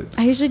about it.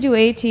 I usually do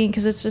 18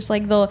 because it's just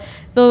like the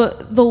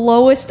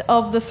lowest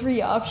of the three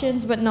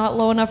options, but not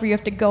low enough where you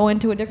have to go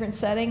into a different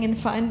setting and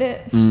find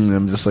it.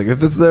 I'm just like,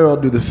 if it's there, I'll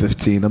do the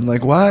 15. I'm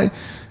like, why?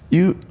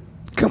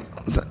 come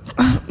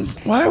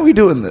why are we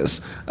doing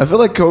this? I feel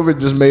like COVID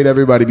just made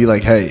everybody be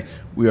like, hey,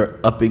 we are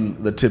upping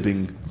the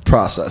tipping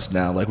process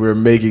now. Like, we're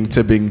making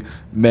tipping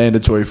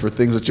mandatory for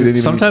things that you didn't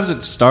even... Sometimes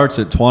it starts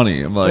at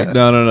 20. I'm like,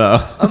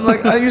 no. I'm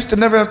like, I used to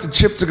never have to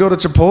chip to go to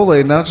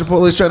Chipotle. Now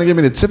Chipotle's trying to get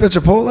me to tip at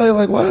Chipotle?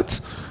 Like, what?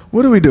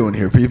 What are we doing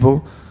here,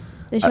 people?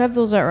 They should have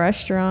those at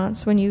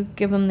restaurants when you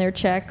give them their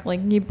check. Like,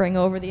 you bring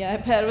over the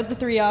iPad with the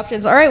 3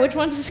 options. All right, which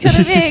one's this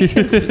going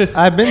to be?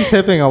 I've been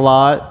tipping a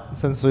lot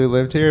since we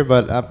lived here,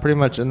 but pretty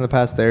much in the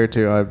past day or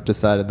two, I've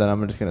decided that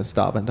I'm just going to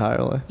stop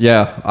entirely.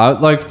 Yeah.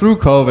 Through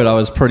COVID, I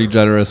was pretty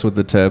generous with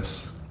the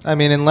tips. I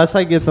mean, unless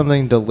I get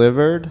something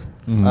delivered,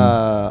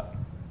 yeah.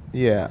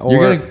 Or,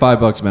 you're getting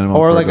 $5 minimum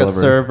or for like delivery.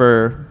 a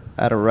server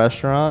at a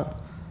restaurant.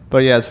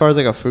 But yeah, as far as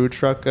like a food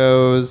truck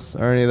goes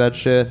or any of that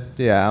shit,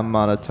 yeah, I'm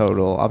on a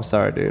total. I'm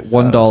sorry, dude.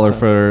 $1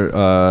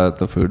 for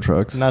the food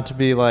trucks. Not to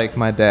be like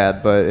my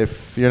dad, but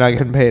if you're not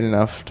getting paid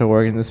enough to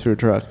work in this food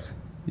truck,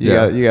 you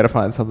got to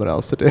find something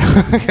else to do.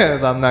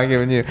 Because I'm not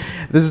giving you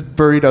this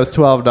burrito's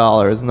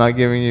 $12. I'm not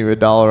giving you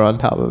 $1 on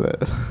top of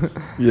it.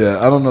 Yeah,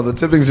 I don't know. The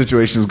tipping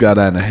situation's got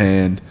out of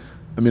hand.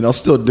 I mean, I'll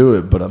still do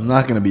it, but I'm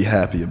not going to be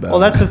happy about it. Well,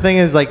 that's the thing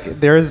is like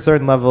there is a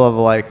certain level of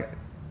like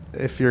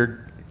if you're.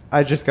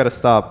 I just got to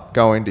stop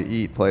going to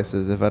eat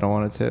places if I don't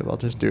want to tip. I'll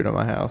just do it at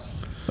my house.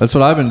 That's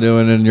what I've been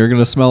doing, and you're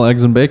going to smell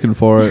eggs and bacon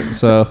for it.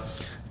 So,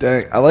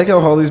 dang, I like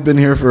how Holly's been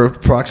here for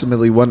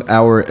approximately 1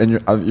 hour, and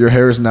your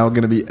hair is now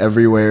going to be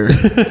everywhere.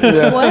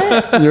 Yeah.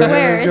 What?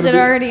 Where? Is it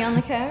already on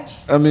the couch?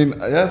 I mean,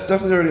 yeah, it's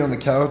definitely already on the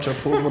couch. I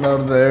pulled one out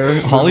of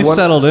there. Holly's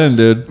settled in,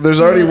 dude. There's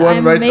already one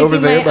I'm right over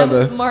there by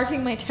I'm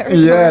marking my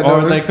territory. Yeah,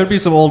 or they could be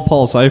some old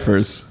Paul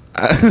Cyphers.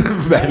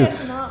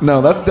 No,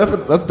 that's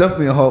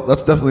definitely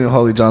a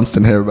Holly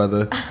Johnston hair by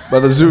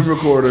the Zoom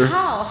recorder.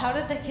 How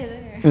did that get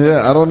there?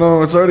 Yeah, I don't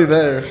know. It's already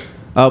there.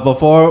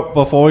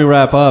 Before we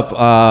wrap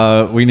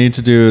up, we need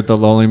to do the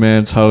Lonely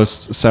Man's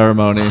host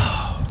ceremony.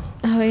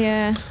 Oh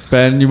yeah.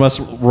 Ben, you must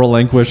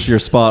relinquish your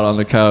spot on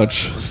the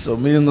couch. So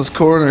me in this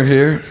corner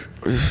here,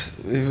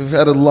 we've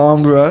had a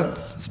long run.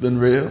 It's been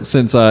real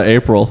since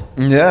April.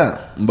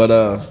 Yeah,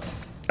 but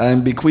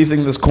I'm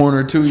bequeathing this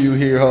corner to you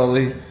here,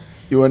 Holly.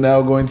 You are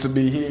now going to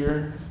be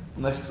here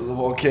next to the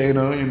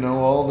volcano. You know,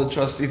 all the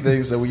trusty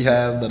things that we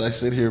have that I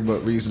sit here, but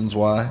reasons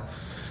why.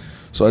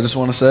 So I just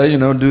want to say,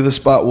 do the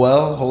spot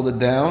well, hold it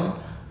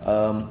down.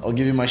 I'll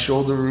give you my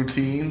shoulder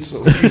routine.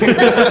 So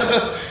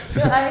I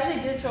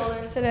actually did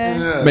shoulders today.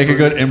 Yeah, Make a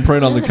good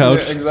imprint on the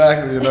couch. Yeah,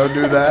 exactly.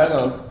 Do that.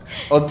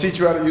 I'll teach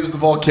you how to use the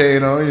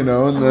volcano,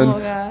 and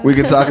then we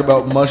can talk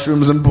about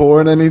mushrooms and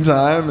porn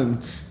anytime,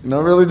 and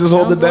really just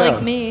hold it down.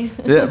 Like me.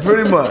 Yeah,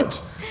 pretty much.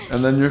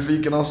 And then your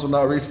feet can also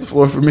not reach the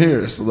floor from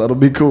here, so that'll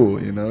be cool.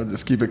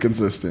 Just keep it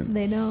consistent.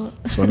 They don't.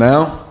 So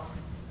now,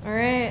 all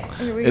right,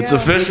 here we it's go.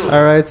 official.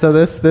 All right, so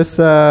this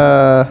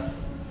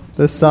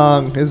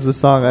song is the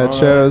song I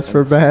chose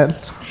for Ben.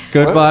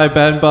 Goodbye,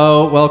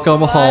 Benbow.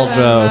 Welcome,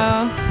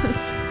 Haljo.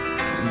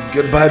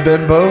 Goodbye,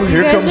 Benbow.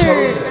 Here comes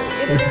Haljo.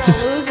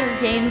 Either lose or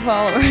gain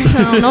followers.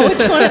 I don't know which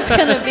one it's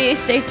gonna be.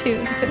 Stay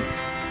tuned.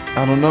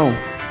 I don't know.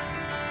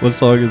 What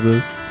song is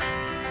this?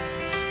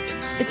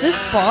 Is this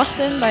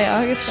Boston by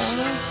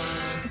Augustana?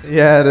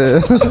 Yeah, it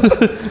is. I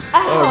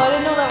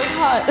didn't know that was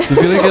hot. It's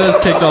gonna get us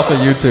kicked off of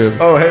YouTube.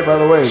 Oh, hey, by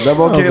the way, that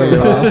volcano is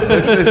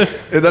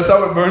hot. That's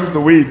how it burns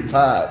the weed. It's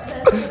hot.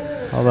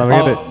 Hold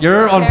on,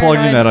 you're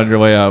unplugging that on your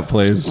way out,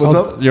 please. What's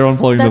up? You're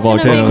unplugging That's the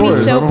volcano. Gonna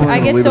make me I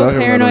get so leave it out here if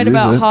I paranoid don't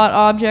use about it. hot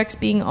objects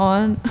being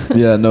on.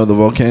 Yeah, no, the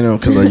volcano,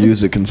 because I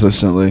use it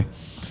consistently.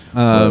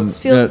 This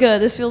feels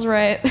good. This feels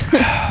right.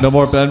 No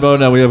more Benbow.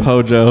 Now we have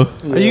Hojo.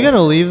 Are you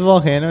gonna leave the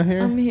volcano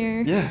here? I'm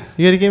here. Yeah.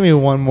 You gotta give me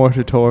one more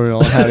tutorial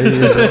on how to use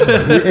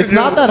it. It's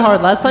not that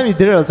hard. Last time you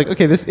did it, I was like,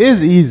 okay, this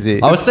is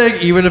easy. I was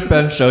saying even if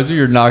Ben shows you,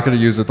 you're not going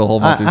to use it the whole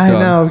month he's I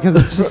gone. know, because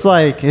it's just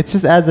like, it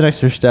just adds an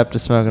extra step to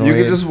smoking You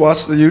weed. can just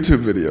watch the YouTube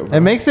video. It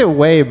makes it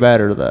way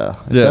better, though.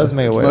 It does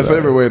make it It's way my better.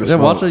 favorite way to Yeah,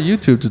 smoke. watch a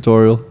YouTube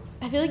tutorial.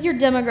 I feel like your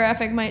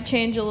demographic might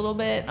change a little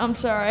bit. I'm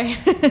sorry.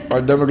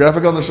 Our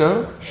demographic on the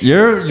show?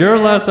 Your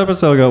last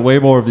episode got way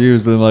more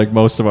views than like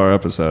most of our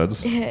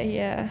episodes.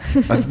 Yeah.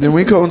 Did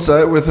we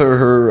coincide with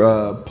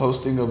her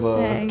posting of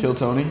Thanks. Kill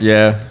Tony?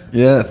 Yeah,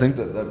 Yeah, I think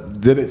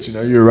that did it.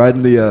 You're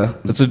riding the...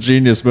 it's a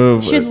genius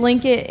move. Should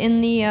link it in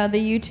the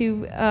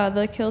YouTube,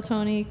 the Kill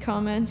Tony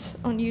comments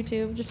on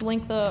YouTube. Just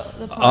link the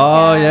podcast.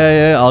 Oh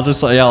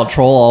yeah. I'll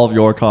troll all of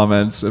your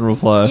comments and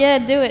reply. Yeah,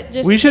 do it.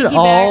 Just We should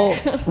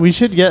piggyback. we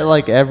should get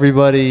like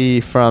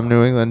everybody from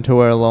New England to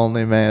wear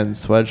Lonely Man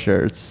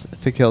sweatshirts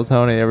to Kill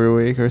Tony every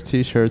week, or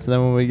t-shirts, and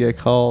then when we get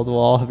called, we'll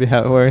all be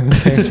out wearing the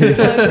same t-shirt.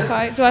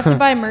 Do I have to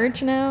buy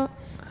merch now?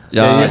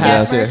 Yeah, you I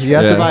have guess. to. You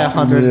have to buy Yeah.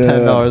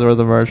 $110 worth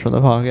of merch from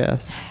the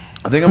podcast.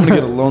 I think I'm going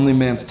to get a Lonely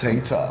Man's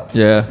tank top.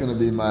 Yeah. It's going to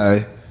be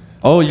my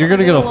Oh, you're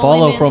gonna get a Lonely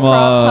follow Man's from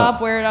crop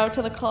top, wear it out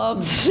to the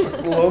clubs.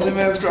 Lonely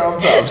Man's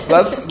crop tops.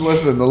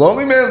 Listen, the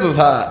Lonely Man's is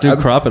hot. dude.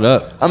 Crop it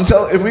up. I'm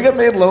telling. If we got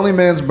made Lonely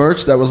Man's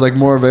merch that was like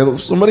more available,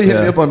 somebody hit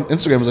Yeah. me up on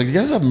Instagram. Was like, "You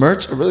guys have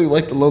merch? I really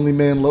like the Lonely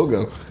Man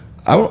logo."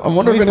 I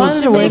wonder if We anyone's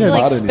find a way Make to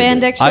like bought anything.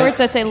 spandex shorts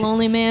that say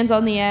 "Lonely Man's"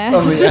 on the ass.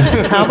 Oh,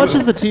 yeah. How much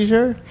is the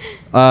T-shirt?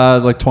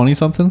 Like 20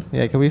 something.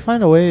 Yeah, can we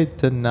find a way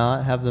to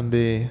not have them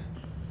be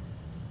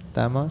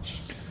that much?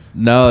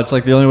 No, it's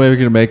like the only way we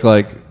can make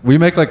we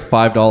make like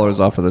 $5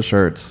 off of the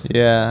shirts.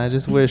 Yeah, I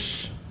just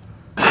wish.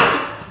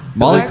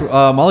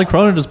 Molly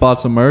Cronin just bought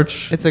some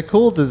merch. It's a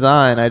cool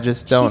design. I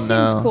just don't She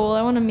know. seems cool.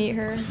 I want to meet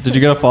her. Did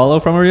you get a follow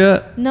from her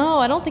yet? No,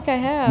 I don't think I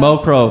have.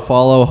 MoPro,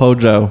 follow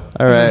Hojo.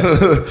 All right,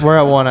 we're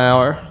at 1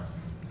 hour.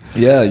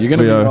 Yeah, you're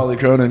gonna We meet are. Molly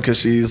Cronin because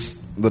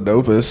she's the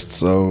dopest.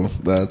 So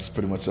that's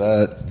pretty much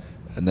that.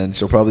 And then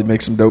she'll probably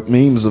make some dope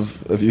memes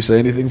of you say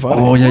anything funny.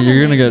 Oh yeah, wanna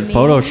you're gonna make get memes.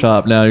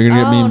 Photoshopped now. You're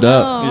gonna get memed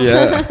up. no.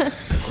 Yeah,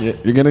 yeah,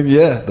 you're gonna.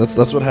 Yeah,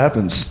 that's what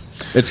happens.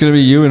 It's gonna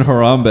be you and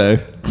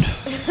Harambe.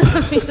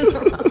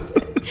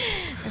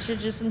 I should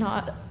just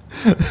not.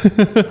 I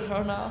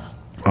don't know.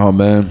 Oh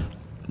man,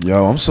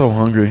 yo, I'm so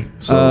hungry.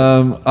 So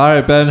All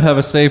right, Ben, have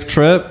a safe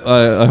trip.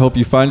 I hope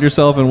you find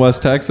yourself in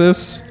West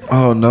Texas,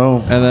 oh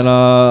no, and then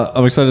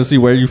I'm excited to see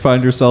where you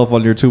find yourself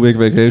on your 2-week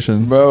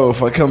vacation. bro,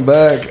 if I come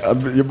back,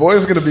 your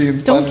boy's gonna be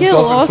Don't find get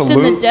himself lost in in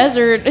Tulum. the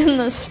desert in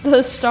the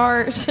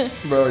stars.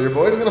 Bro, your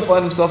boy's gonna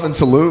find himself in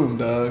Tulum,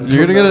 dog.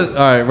 You're gonna get it. All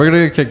right, we're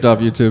gonna get kicked off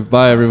YouTube.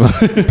 Bye,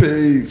 everybody.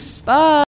 Peace. Bye.